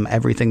back to him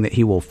everything that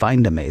he will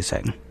find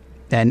amazing.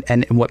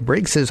 And what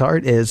breaks his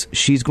heart is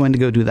she's going to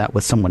go do that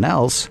with someone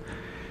else.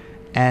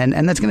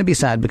 And that's going to be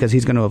sad because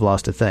he's going to have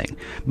lost a thing.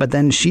 But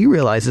then she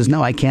realizes,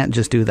 no, I can't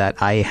just do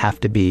that. I have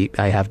to be,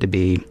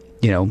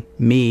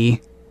 me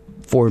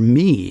for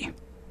me,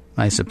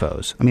 I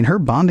suppose. I mean, her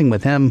bonding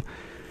with him,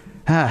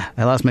 I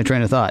lost my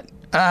train of thought.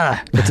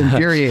 It's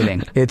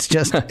infuriating. It's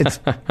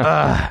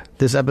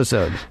this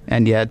episode.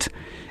 And yet,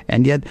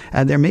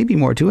 there may be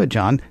more to it,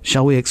 John.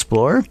 Shall we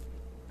explore?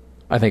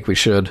 I think we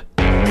should.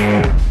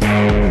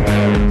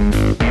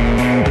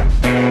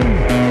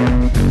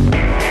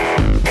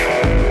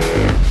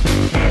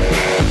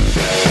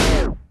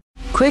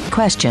 Quick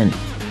question.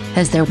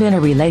 Has there been a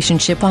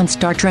relationship on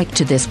Star Trek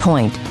to this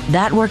point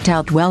that worked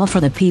out well for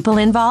the people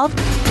involved?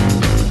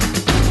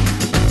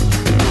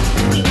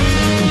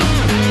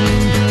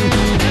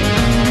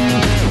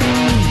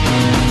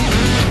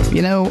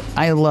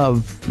 I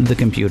love the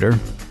computer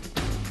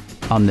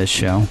on this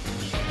show.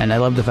 And I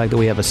love the fact that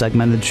we have a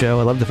segmented show.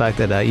 I love the fact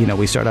that,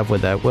 we start off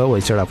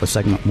with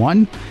segment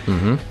 1.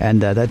 Mm-hmm.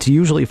 And that's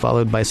usually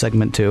followed by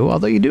segment 2.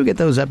 Although you do get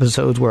those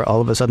episodes where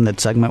all of a sudden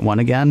it's segment 1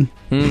 again.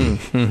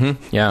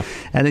 Mm-hmm. Yeah.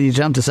 And then you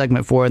jump to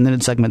segment 4 and then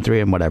it's segment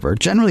 3 and whatever.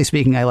 Generally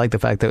speaking, I like the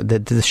fact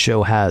that this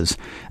show has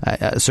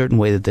a certain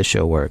way that this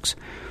show works.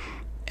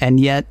 And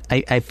yet,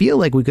 I feel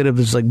like we could have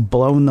just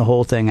blown the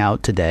whole thing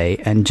out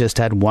today and just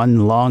had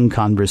one long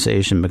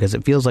conversation, because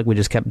it feels like we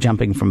just kept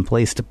jumping from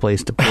place to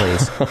place to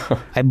place.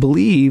 I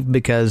believe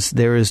because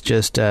there is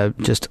just a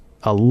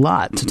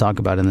lot to talk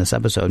about in this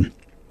episode.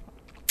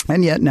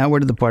 And yet, now we're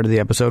to the part of the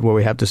episode where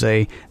we have to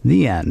say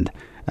the end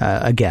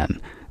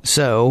again.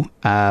 So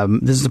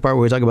this is the part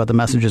where we talk about the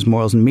messages,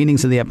 morals, and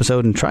meanings of the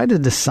episode and try to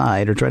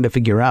decide or try to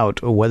figure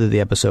out whether the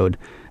episode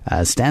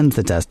stands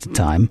the test of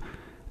time.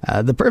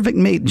 The perfect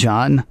mate,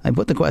 John, I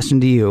put the question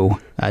to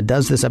you.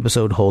 Does this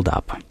episode hold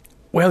up?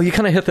 Well, you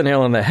kind of hit the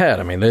nail on the head.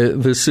 I mean,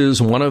 this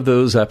is one of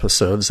those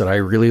episodes that I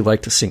really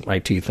like to sink my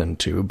teeth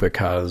into,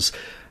 because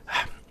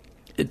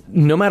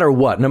no matter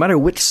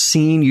which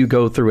scene you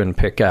go through and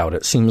pick out,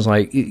 it seems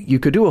like you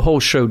could do a whole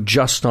show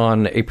just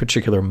on a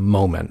particular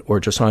moment or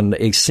just on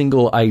a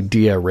single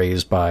idea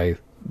raised by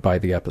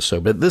the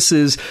episode. But this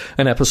is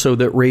an episode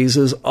that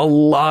raises a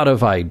lot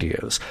of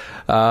ideas.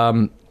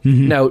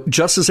 Mm-hmm. Now,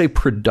 just as a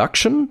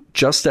production,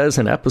 just as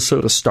an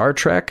episode of Star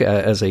Trek,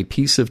 as a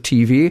piece of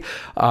TV,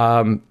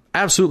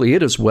 absolutely,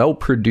 it is well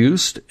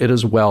produced. It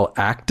is well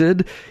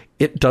acted.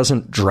 It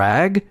doesn't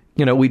drag.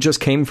 We just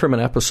came from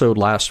an episode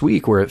last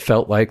week where it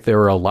felt like there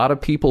were a lot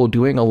of people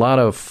doing a lot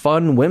of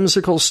fun,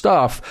 whimsical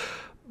stuff,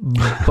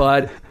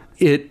 but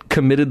it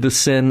committed the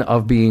sin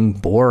of being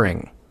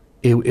boring.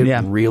 It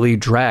really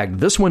dragged.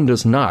 This one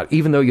does not,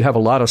 even though you have a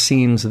lot of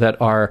scenes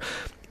that are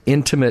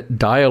intimate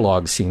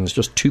dialogue scenes,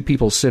 just two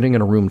people sitting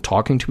in a room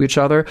talking to each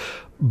other,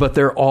 but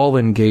they're all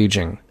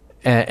engaging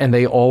and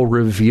they all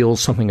reveal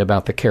something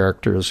about the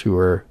characters who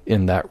are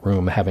in that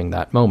room having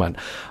that moment.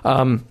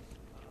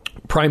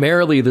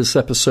 Primarily, this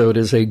episode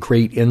is a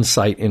great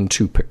insight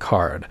into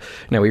Picard.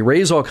 Now, we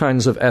raise all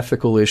kinds of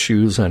ethical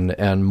issues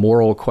and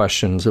moral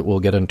questions that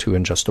we'll get into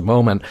in just a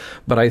moment,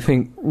 but I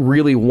think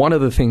really one of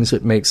the things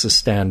that makes us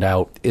stand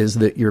out is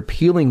that you're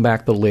peeling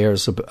back the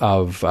layers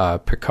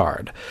of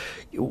Picard.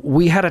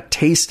 We had a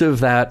taste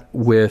of that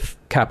with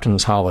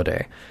Captain's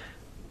Holiday.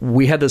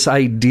 we had this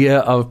idea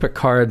of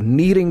Picard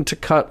needing to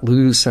cut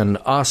loose and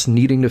us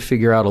needing to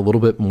figure out a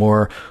little bit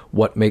more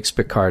what makes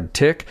Picard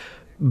tick.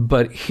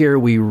 But here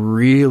we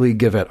really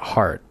give it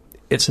heart.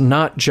 It's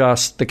not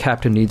just the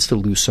captain needs to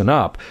loosen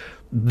up.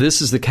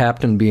 This is the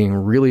captain being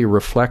really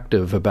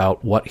reflective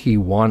about what he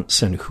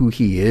wants and who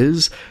he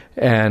is.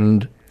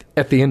 And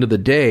at the end of the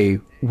day,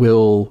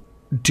 will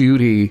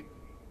duty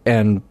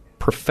and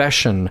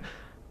profession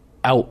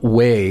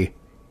outweigh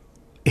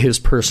his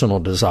personal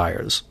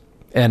desires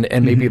and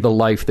maybe the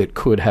life that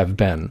could have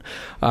been.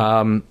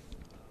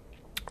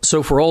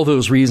 So for all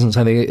those reasons,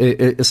 I think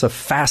it's a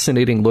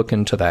fascinating look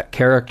into that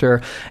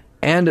character,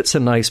 and it's a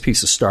nice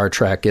piece of Star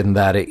Trek in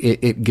that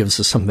it gives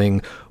us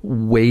something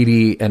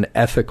weighty and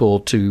ethical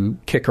to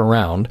kick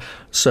around.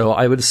 So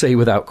I would say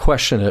without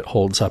question it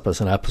holds up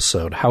as an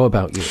episode. How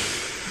about you?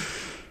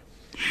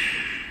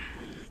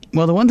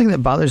 Well, the one thing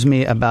that bothers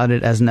me about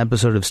it as an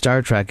episode of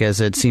Star Trek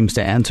is it seems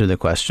to answer the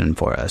question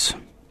for us.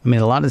 I mean,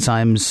 a lot of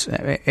times,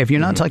 if you're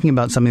not talking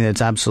about something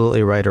that's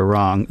absolutely right or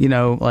wrong, you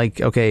know,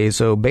 like, okay,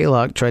 so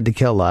Baylock tried to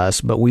kill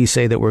us, but we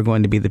say that we're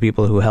going to be the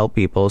people who help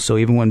people. So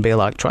even when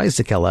Baylock tries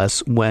to kill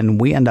us, when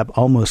we end up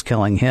almost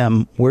killing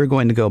him, we're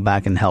going to go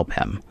back and help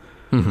him.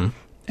 Mm-hmm.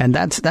 And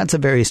that's a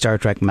very Star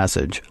Trek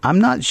message. I'm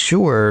not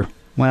sure,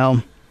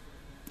 well,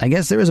 I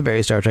guess there is a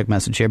very Star Trek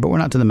message here, but we're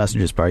not to the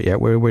messages part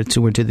yet. We're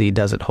to the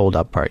does it hold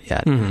up part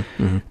yet.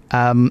 Mm-hmm.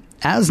 Mm-hmm.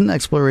 As an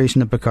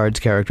exploration of Picard's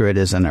character, it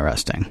is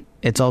interesting.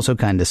 It's also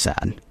kind of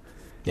sad.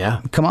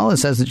 Yeah. Kamala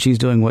says that she's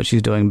doing what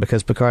she's doing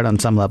because Picard on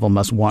some level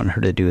must want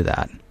her to do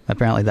that.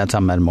 Apparently that's how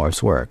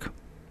metamorphs work.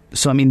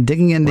 So, I mean,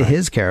 digging into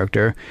his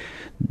character,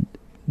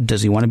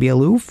 does he want to be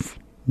aloof?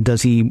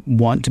 Does he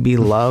want to be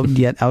loved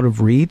yet out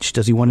of reach?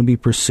 Does he want to be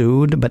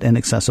pursued but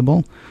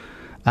inaccessible?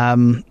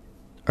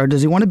 Or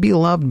does he want to be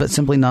loved but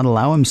simply not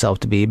allow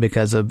himself to be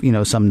because of, you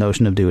know, some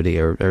notion of duty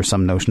or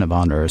some notion of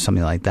honor or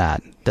something like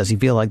that? Does he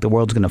feel like the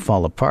world's going to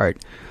fall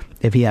apart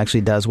if he actually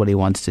does what he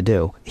wants to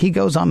do? He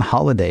goes on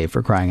holiday,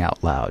 for crying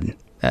out loud,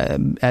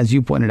 as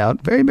you pointed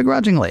out, very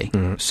begrudgingly.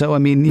 Mm-hmm. So, I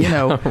mean, you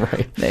know,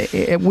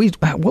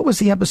 what was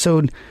the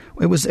episode?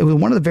 It was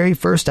one of the very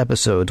first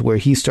episodes where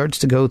he starts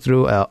to go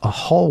through a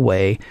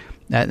hallway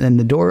and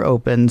the door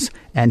opens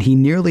and he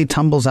nearly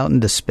tumbles out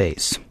into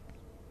space.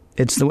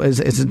 Is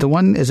it the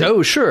one? Is it?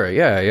 Oh, sure.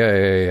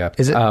 Yeah.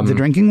 Is it the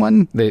drinking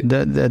one?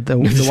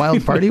 The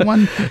wild party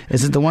one?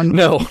 Is it the one?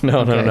 No.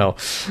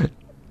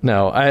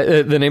 No,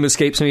 the name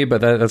escapes me, but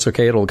that's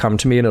okay. It'll come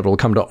to me, and it'll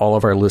come to all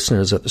of our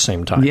listeners at the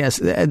same time. Yes,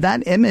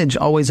 that image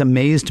always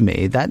amazed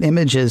me. That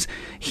image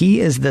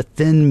he is the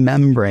thin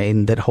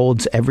membrane that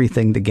holds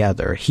everything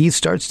together. He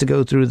starts to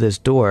go through this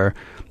door,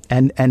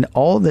 and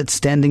all that's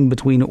standing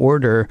between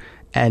order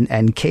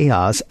and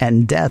chaos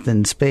and death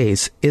in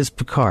space is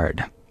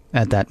Picard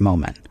at that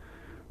moment,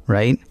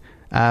 right?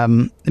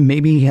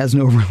 Maybe he has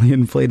no really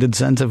inflated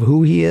sense of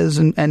who he is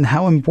and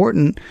how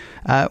important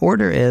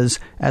order is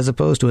as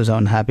opposed to his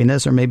own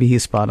happiness, or maybe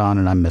he's spot on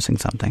and I'm missing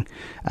something.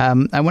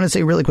 I want to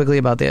say really quickly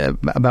about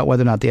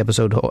whether or not the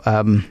episode,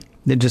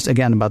 just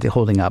again about the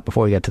holding up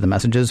before we get to the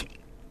messages.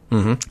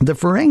 Mm-hmm. The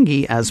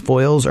Ferengi as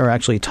foils are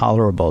actually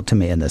tolerable to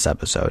me in this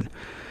episode.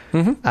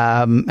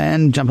 Mm-hmm.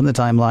 And jump in the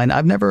timeline.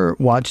 I've never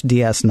watched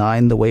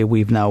DS9 the way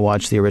we've now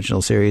watched the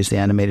original series, the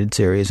animated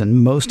series,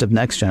 and most of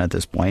Next Gen at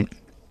this point.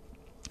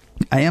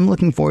 I am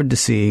looking forward to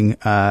seeing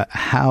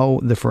how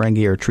the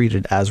Ferengi are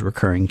treated as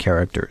recurring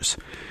characters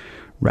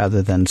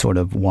rather than sort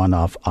of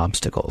one-off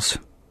obstacles.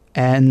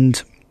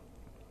 And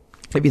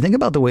if you think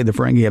about the way the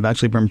Ferengi have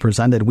actually been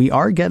presented, we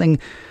are getting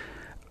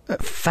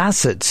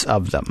facets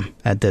of them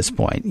at this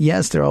point.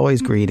 Yes, they're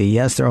always greedy.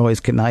 Yes, they're always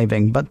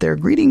conniving, but they're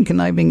greedy and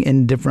conniving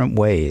in different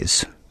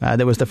ways.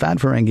 There was the Fat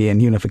Ferengi in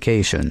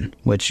Unification,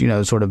 which, you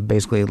know, sort of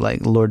basically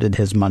like lorded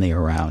his money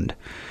around.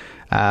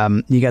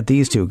 You got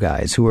these two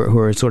guys who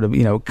are sort of,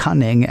 you know,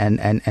 cunning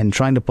and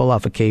trying to pull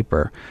off a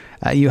caper.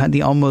 You had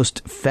the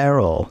almost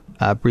feral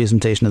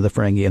presentation of the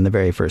Ferengi in the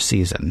very first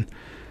season.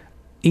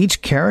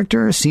 Each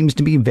character seems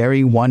to be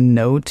very one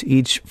note.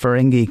 Each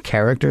Ferengi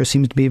character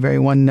seems to be very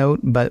one note,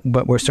 but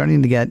we're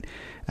starting to get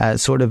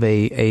sort of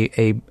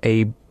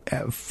a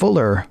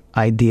fuller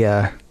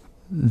idea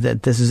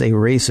that this is a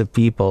race of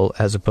people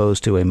as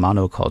opposed to a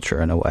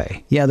monoculture in a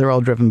way. Yeah, they're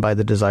all driven by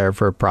the desire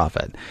for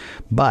profit,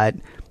 but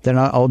they're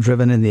not all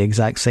driven in the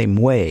exact same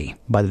way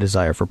by the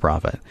desire for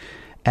profit.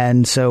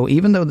 And so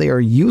even though they are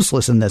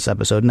useless in this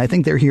episode, and I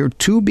think they're here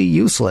to be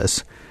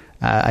useless,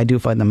 I do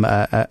find them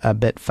a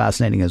bit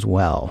fascinating as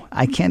well.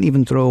 I can't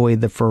even throw away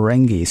the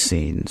Ferengi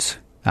scenes,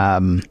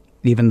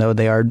 even though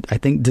they are, I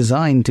think,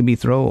 designed to be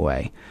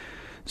throwaway.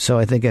 So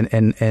I think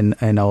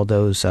in all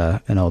those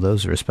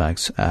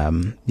respects,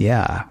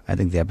 yeah, I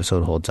think the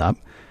episode holds up.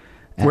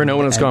 Where no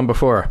one has gone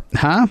before.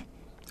 Huh?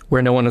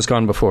 Where no one has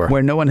gone before.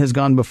 Where no one has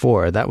gone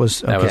before. That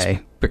was okay. That was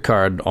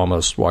Picard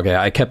almost walking.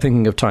 I kept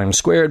thinking of Times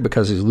Squared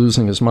because he's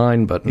losing his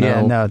mind, but no.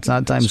 Yeah, no, it's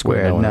not Times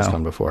Squared. No one has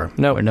gone before.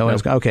 No, where no one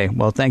has gone. Okay,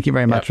 well, thank you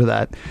very much for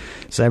that.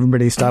 So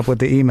everybody stop with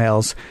the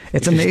emails.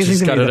 It's amazing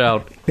just to cut me. It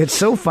out. It's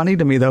so funny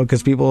to me, though,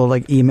 because people will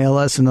like email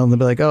us and they'll be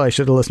like, oh, I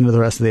should have listened to the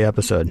rest of the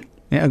episode.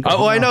 Yeah,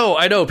 I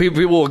know.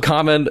 People will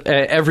comment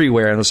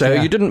everywhere and say,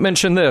 "Oh, you didn't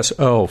mention this."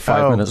 Oh,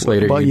 5 minutes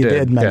later, well, you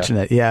did mention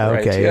it. it. Yeah,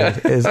 right. Okay. Yeah.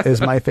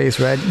 Is my face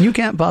red? You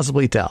can't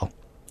possibly tell.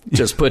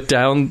 Just put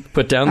down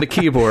the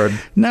keyboard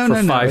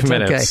for 5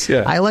 minutes. Okay.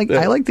 Yeah. I like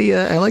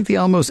the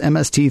almost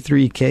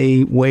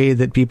MST3K way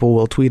that people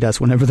will tweet us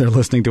whenever they're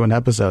listening to an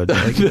episode.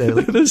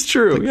 That's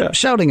true. Yeah.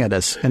 Shouting at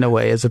us in a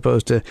way, as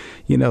opposed to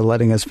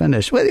letting us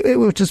finish,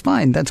 which is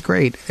fine. That's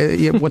great.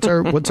 What's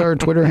our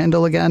Twitter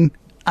handle again?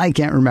 I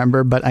can't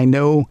remember, but I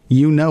know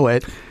you know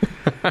it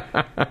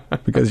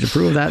because you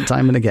prove that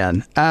time and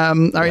again.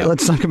 All right,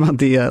 let's talk about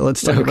the.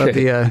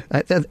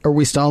 Are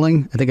we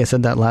stalling? I think I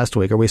said that last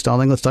week. Are we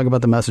stalling? Let's talk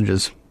about the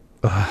messages.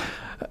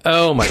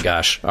 Oh my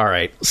gosh! All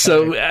right,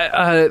 so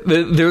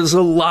there's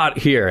a lot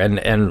here,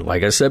 and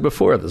like I said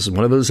before, this is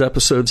one of those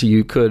episodes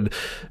you could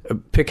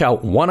pick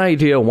out one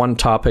idea, one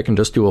topic, and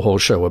just do a whole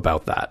show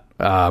about that.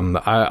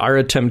 Our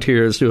attempt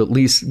here is to at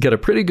least get a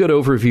pretty good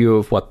overview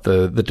of what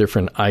the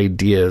different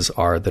ideas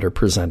are that are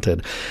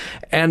presented,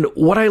 and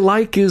what I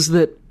like is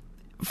that,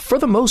 for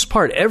the most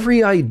part,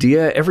 every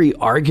idea, every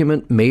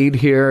argument made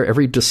here,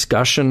 every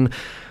discussion,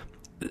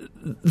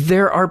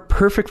 there are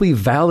perfectly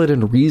valid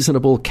and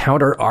reasonable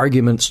counter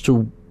arguments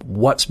to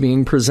what's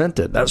being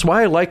presented. That's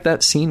why I like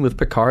that scene with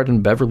Picard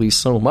and Beverly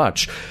so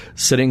much,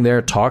 sitting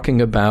there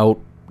talking about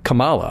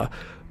Kamala,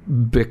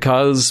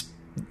 because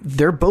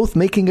they're both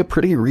making a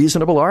pretty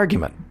reasonable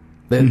argument.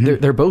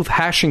 They're both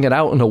hashing it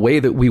out in a way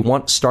that we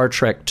want Star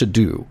Trek to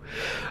do.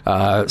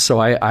 So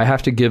I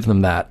have to give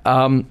them that.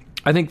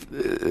 I think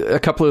a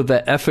couple of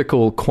the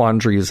ethical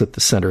quandaries at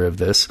the center of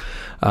this.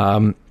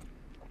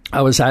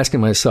 I was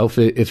asking myself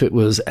if it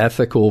was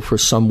ethical for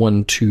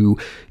someone to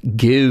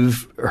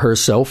give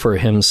herself or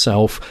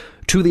himself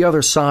to the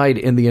other side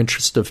in the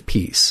interest of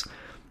peace.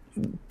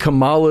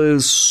 Kamala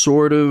is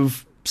sort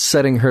of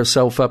setting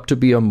herself up to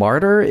be a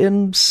martyr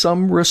in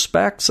some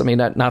respects. I mean,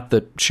 not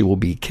that she will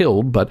be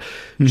killed, but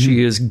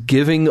she is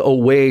giving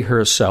away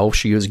herself.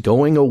 She is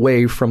going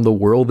away from the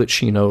world that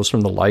she knows,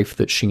 from the life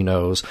that she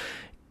knows,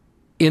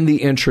 in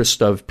the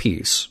interest of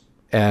peace,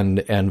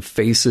 and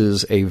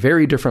faces a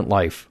very different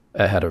life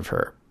ahead of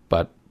her,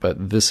 but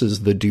this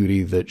is the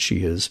duty that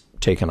she has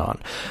taken on.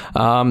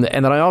 And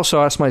then I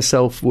also asked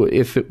myself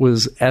if it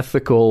was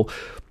ethical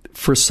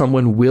for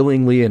someone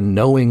willingly and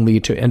knowingly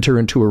to enter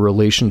into a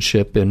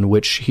relationship in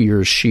which he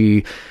or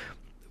she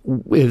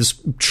is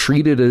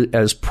treated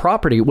as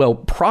property. Well,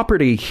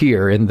 property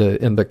here in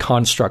the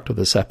construct of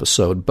this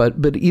episode,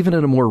 but even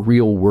in a more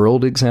real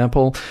world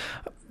example,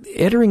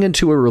 entering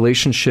into a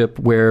relationship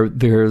where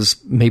there's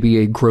maybe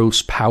a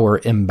gross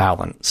power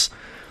imbalance.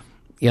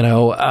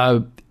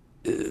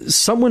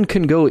 Someone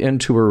can go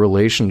into a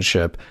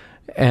relationship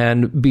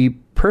and be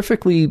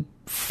perfectly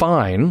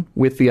fine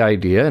with the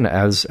idea, and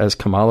as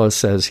Kamala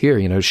says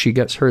here, she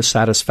gets her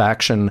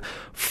satisfaction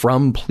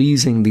from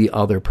pleasing the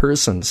other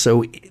person.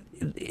 So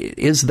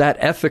is that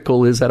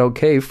ethical? Is that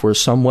okay for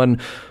someone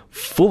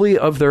fully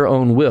of their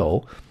own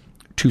will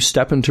to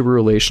step into a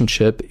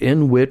relationship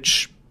in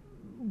which,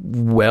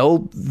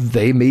 well,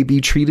 they may be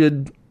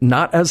treated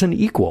not as an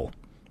equal?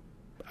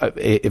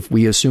 If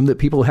we assume that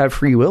people have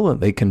free will and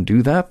they can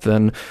do that,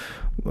 then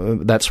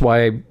that's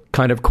why I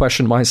kind of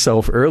questioned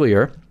myself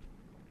earlier.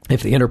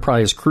 If the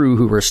Enterprise crew,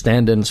 who were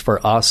stand-ins for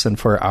us and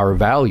for our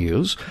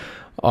values,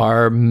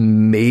 are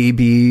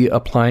maybe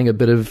applying a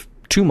bit of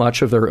too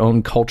much of their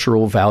own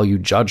cultural value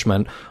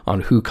judgment on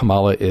who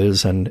Kamala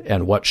is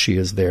and what she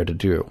is there to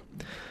do.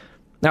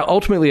 Now,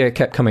 ultimately, I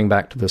kept coming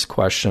back to this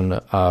question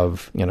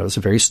of, it's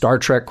a very Star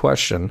Trek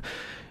question.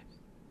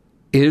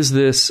 Is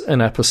this an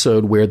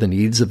episode where the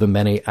needs of the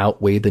many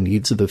outweigh the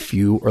needs of the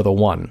few or the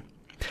one?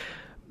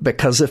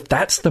 Because if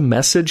that's the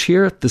message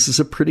here, this is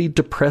a pretty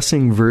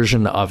depressing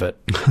version of it.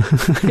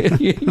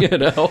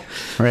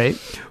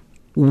 Right.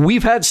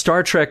 We've had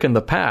Star Trek in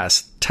the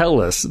past tell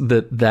us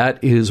that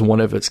is one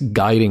of its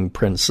guiding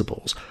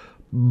principles.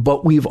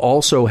 But we've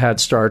also had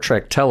Star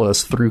Trek tell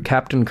us through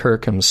Captain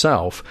Kirk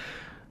himself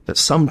that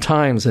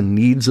sometimes the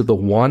needs of the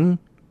one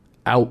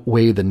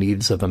outweigh the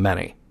needs of the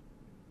many.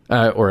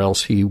 Or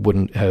else he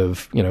wouldn't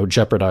have,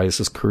 jeopardized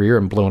his career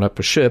and blown up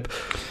a ship,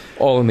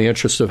 all in the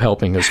interest of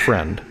helping his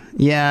friend.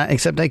 Yeah,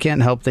 except I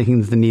can't help thinking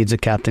that the needs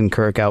of Captain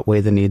Kirk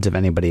outweigh the needs of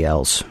anybody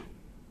else.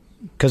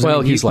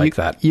 He's like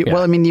that. Yeah.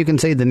 Well, you can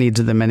say the needs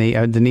of the many,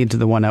 or the needs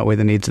of the one outweigh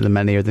the needs of the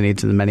many, or the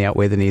needs of the many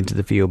outweigh the needs of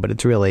the few. But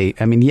it's really,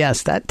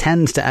 yes, that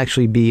tends to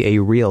actually be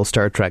a real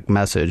Star Trek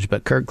message,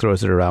 but Kirk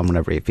throws it around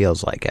whenever he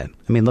feels like it.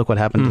 Look what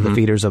happened to the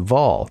feeders of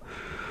Vol.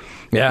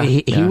 Yeah,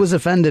 he was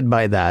offended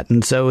by that.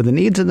 And so the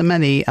needs of the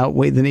many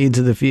outweigh the needs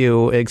of the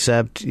few,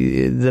 except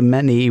the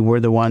many were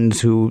the ones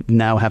who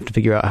now have to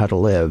figure out how to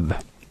live.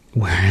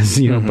 Whereas,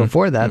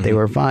 before that, they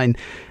were fine.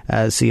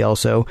 See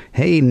also,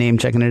 hey, name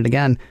checking it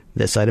again,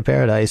 This Side of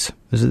Paradise.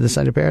 Is it This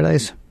Side of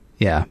Paradise?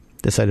 Yeah,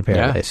 This Side of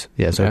Paradise.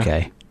 Yeah. Yes,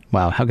 okay.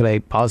 Wow, how could I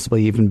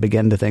possibly even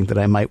begin to think that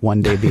I might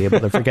one day be able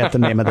to forget the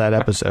name of that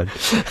episode?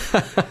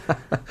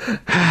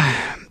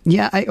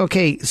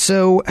 Okay,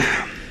 so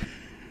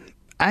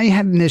I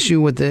had an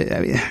issue with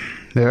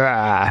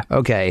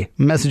Okay.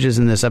 Messages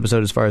in this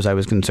episode, as far as I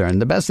was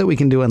concerned. The best that we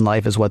can do in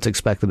life is what's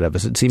expected of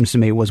us. It seems to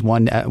me was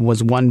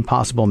one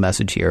possible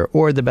message here.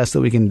 Or the best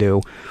that we can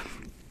do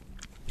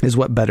is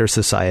what better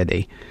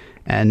society.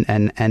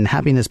 And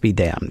happiness be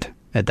damned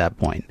at that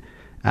point.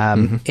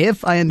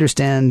 If I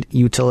understand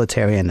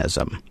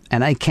utilitarianism,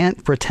 and I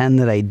can't pretend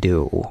that I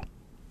do,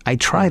 I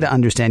try to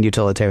understand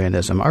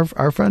utilitarianism.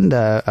 Our friend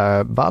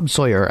Bob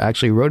Sawyer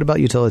actually wrote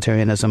about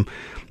utilitarianism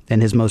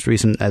in his most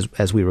recent,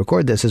 as we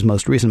record this, his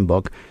most recent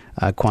book,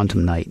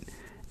 Quantum Night.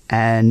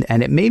 And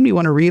it made me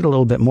want to read a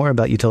little bit more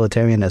about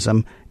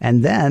utilitarianism.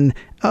 And then,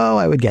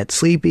 I would get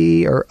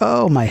sleepy, or,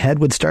 my head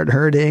would start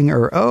hurting,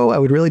 or, I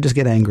would really just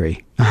get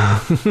angry.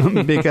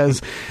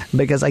 because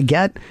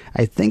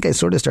I think I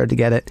sort of start to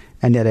get it,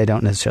 and yet I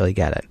don't necessarily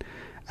get it.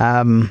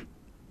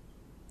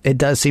 It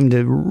does seem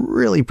to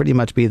really pretty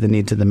much be the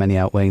needs of the many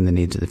outweighing the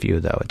needs of the few,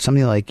 though. It's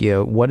something like,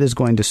 what is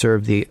going to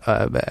serve the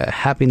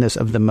happiness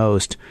of the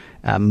most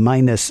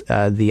minus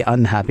the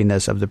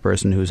unhappiness of the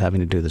person who's having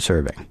to do the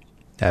serving,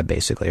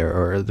 basically,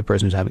 or the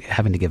person who's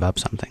having to give up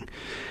something.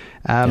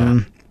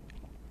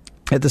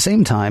 At the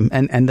same time,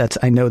 and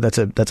I know that's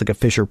like a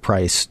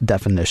Fisher-Price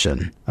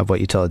definition of what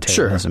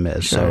utilitarianism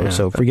is.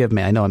 So forgive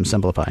me, I know I'm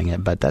simplifying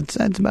it, but that's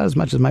about as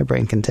much as my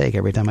brain can take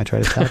every time I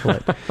try to tackle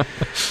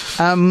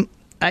it.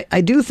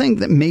 I do think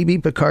that maybe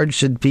Picard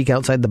should peek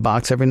outside the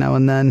box every now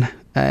and then.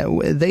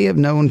 They have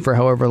known for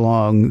however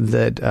long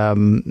that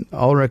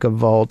Ulrika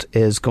Vogt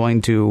is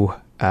going to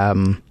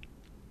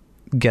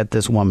get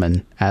this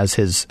woman as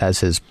his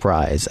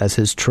prize, as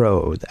his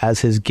troth, as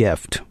his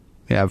gift,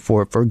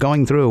 for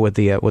going through with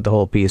the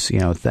whole peace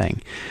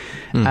thing.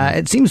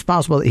 It seems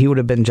possible that he would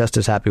have been just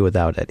as happy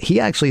without it.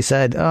 He actually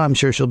said, I'm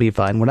sure she'll be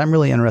fine. What I'm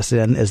really interested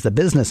in is the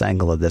business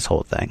angle of this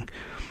whole thing.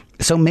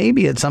 So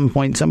maybe at some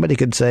point somebody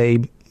could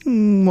say,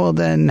 well,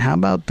 then how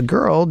about the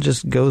girl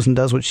just goes and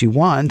does what she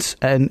wants,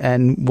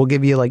 and we'll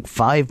give you like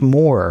 5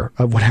 more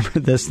of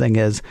whatever this thing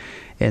is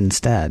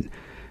instead.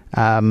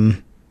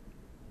 Had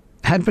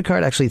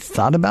Picard actually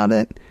thought about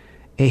it,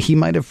 he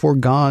might have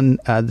foregone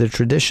the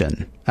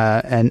tradition,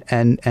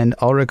 and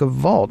Ulrika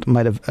Vogt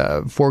might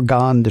have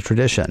foregone the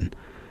tradition.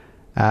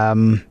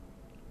 And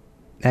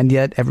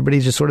yet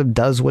everybody just sort of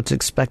does what's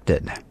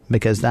expected,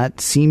 because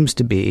that seems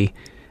to be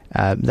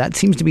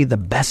the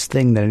best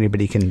thing that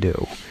anybody can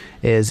do.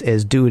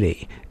 Is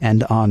duty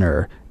and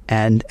honor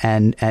and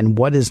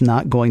what is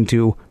not going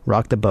to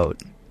rock the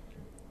boat.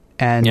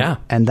 And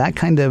that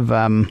kind of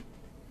I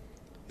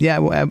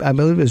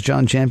believe it was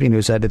John Champion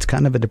who said it's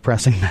kind of a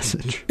depressing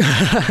message.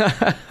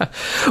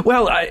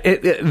 Well,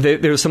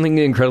 there's something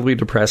incredibly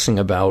depressing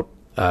about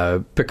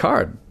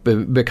Picard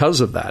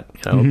because of that.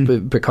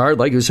 Picard,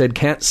 like you said,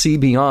 can't see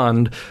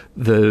beyond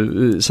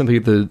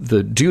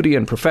the duty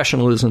and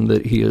professionalism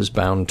that he is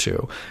bound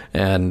to,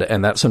 and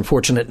that's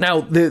unfortunate.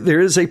 Now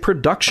there is a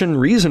production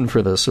reason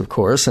for this, of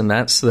course, and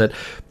that's that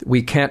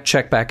we can't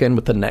check back in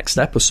with the next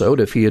episode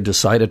if he had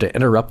decided to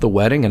interrupt the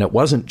wedding, and it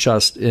wasn't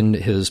just in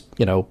his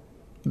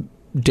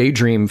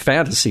daydream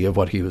fantasy of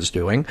what he was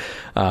doing.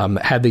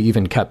 Had they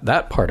even kept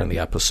that part in the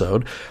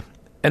episode,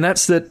 and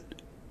that's that.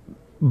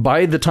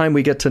 By the time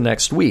we get to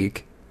next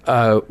week,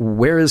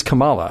 where is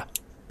Kamala?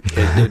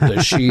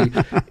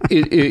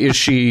 Is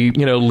she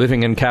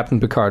living in Captain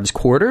Picard's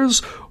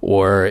quarters,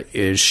 or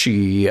is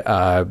she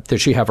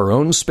does she have her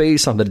own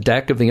space on the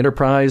deck of the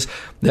Enterprise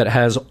that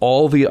has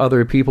all the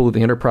other people that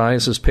the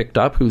Enterprise has picked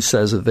up, who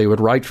says that they would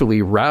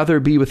rightfully rather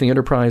be with the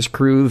Enterprise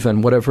crew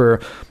than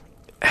whatever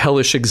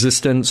hellish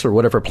existence or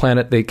whatever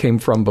planet they came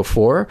from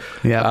before?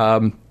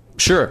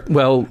 Sure.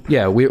 Well,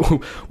 yeah,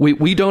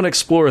 we don't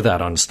explore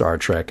that on Star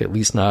Trek, at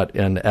least not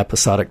in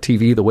episodic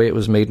TV the way it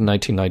was made in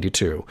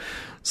 1992.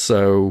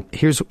 So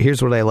here's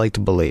what I like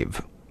to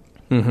believe: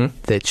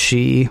 that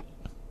she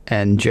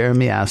and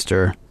Jeremy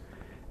Astor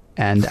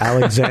and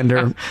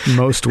Alexander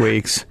most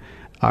weeks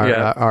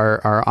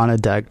are on a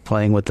deck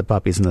playing with the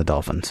puppies and the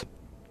dolphins.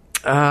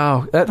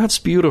 Oh, that's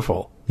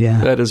beautiful.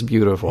 Yeah, that is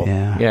beautiful.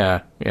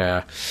 Yeah.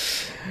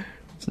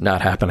 It's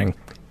not happening.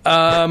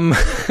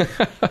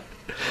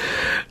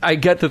 I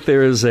get that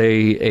there is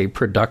a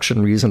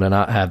production reason to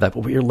not have that, but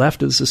what you're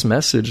left is this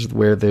message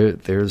where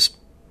there's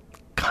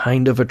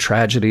kind of a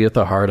tragedy at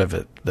the heart of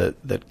it,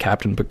 that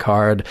Captain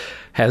Picard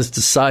has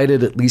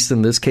decided, at least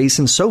in this case,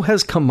 and so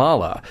has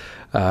Kamala,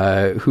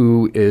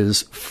 who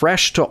is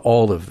fresh to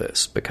all of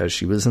this because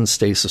she was in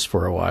stasis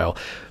for a while.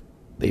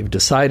 They've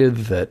decided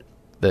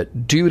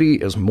that duty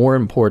is more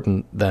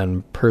important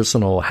than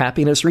personal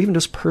happiness or even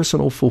just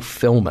personal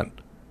fulfillment.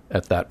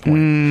 At that point,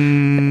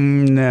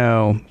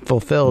 no.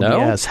 Fulfilled, no?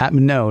 Yes.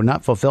 No,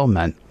 not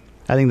fulfillment.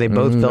 I think they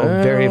both felt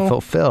very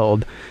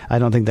fulfilled. I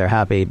don't think they're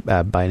happy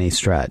by any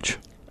stretch.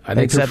 I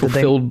think they're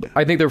fulfilled.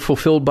 I think they're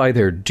fulfilled by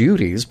their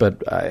duties,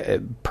 but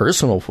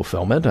personal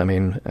fulfillment. I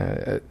mean,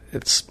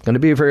 it's going to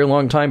be a very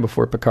long time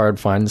before Picard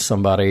finds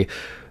somebody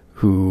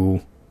who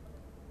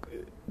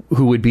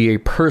would be a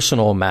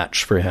personal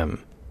match for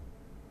him.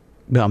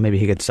 Well, maybe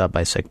he gets stopped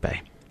by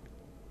sickbay.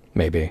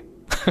 Maybe.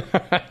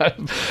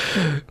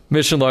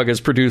 Mission Log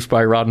is produced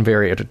by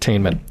Roddenberry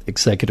Entertainment.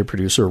 Executive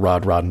producer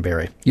Rod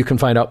Roddenberry. You can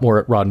find out more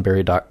at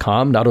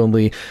roddenberry.com. Not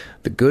only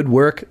the good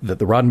work that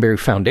the Roddenberry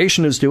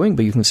Foundation is doing,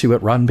 but you can see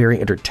what Roddenberry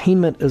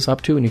Entertainment is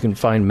up to, and you can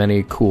find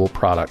many cool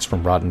products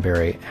from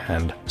Roddenberry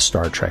and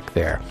Star Trek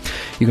there.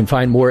 You can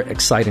find more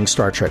exciting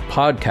Star Trek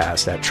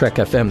podcasts at Trek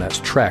FM. That's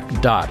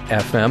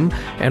trek.fm.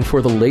 And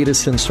for the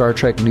latest in Star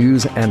Trek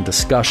news and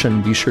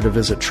discussion, be sure to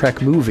visit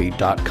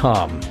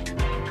trekmovie.com.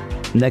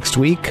 Next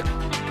week,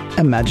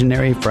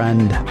 Imaginary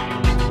Friend.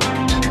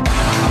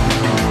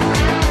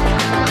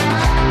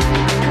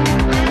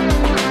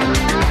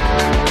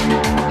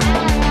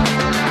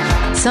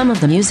 Some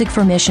of the music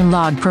for Mission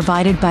Log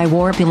provided by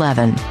Warp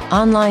 11,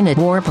 online at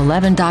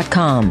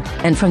warp11.com,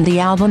 and from the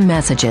album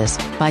Messages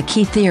by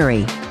Key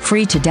Theory,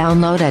 free to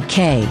download at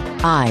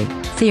kitheory.com.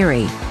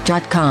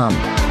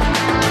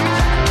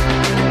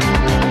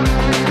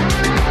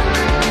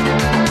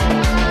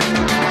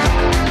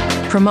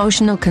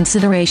 Promotional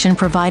consideration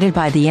provided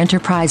by the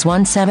Enterprise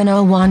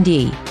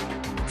 1701D.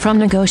 From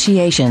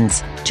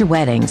negotiations, to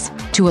weddings,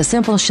 to a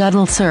simple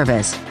shuttle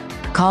service,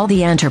 call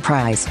the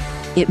Enterprise.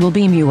 It will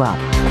beam you up.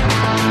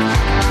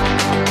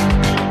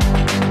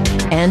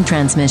 End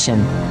transmission.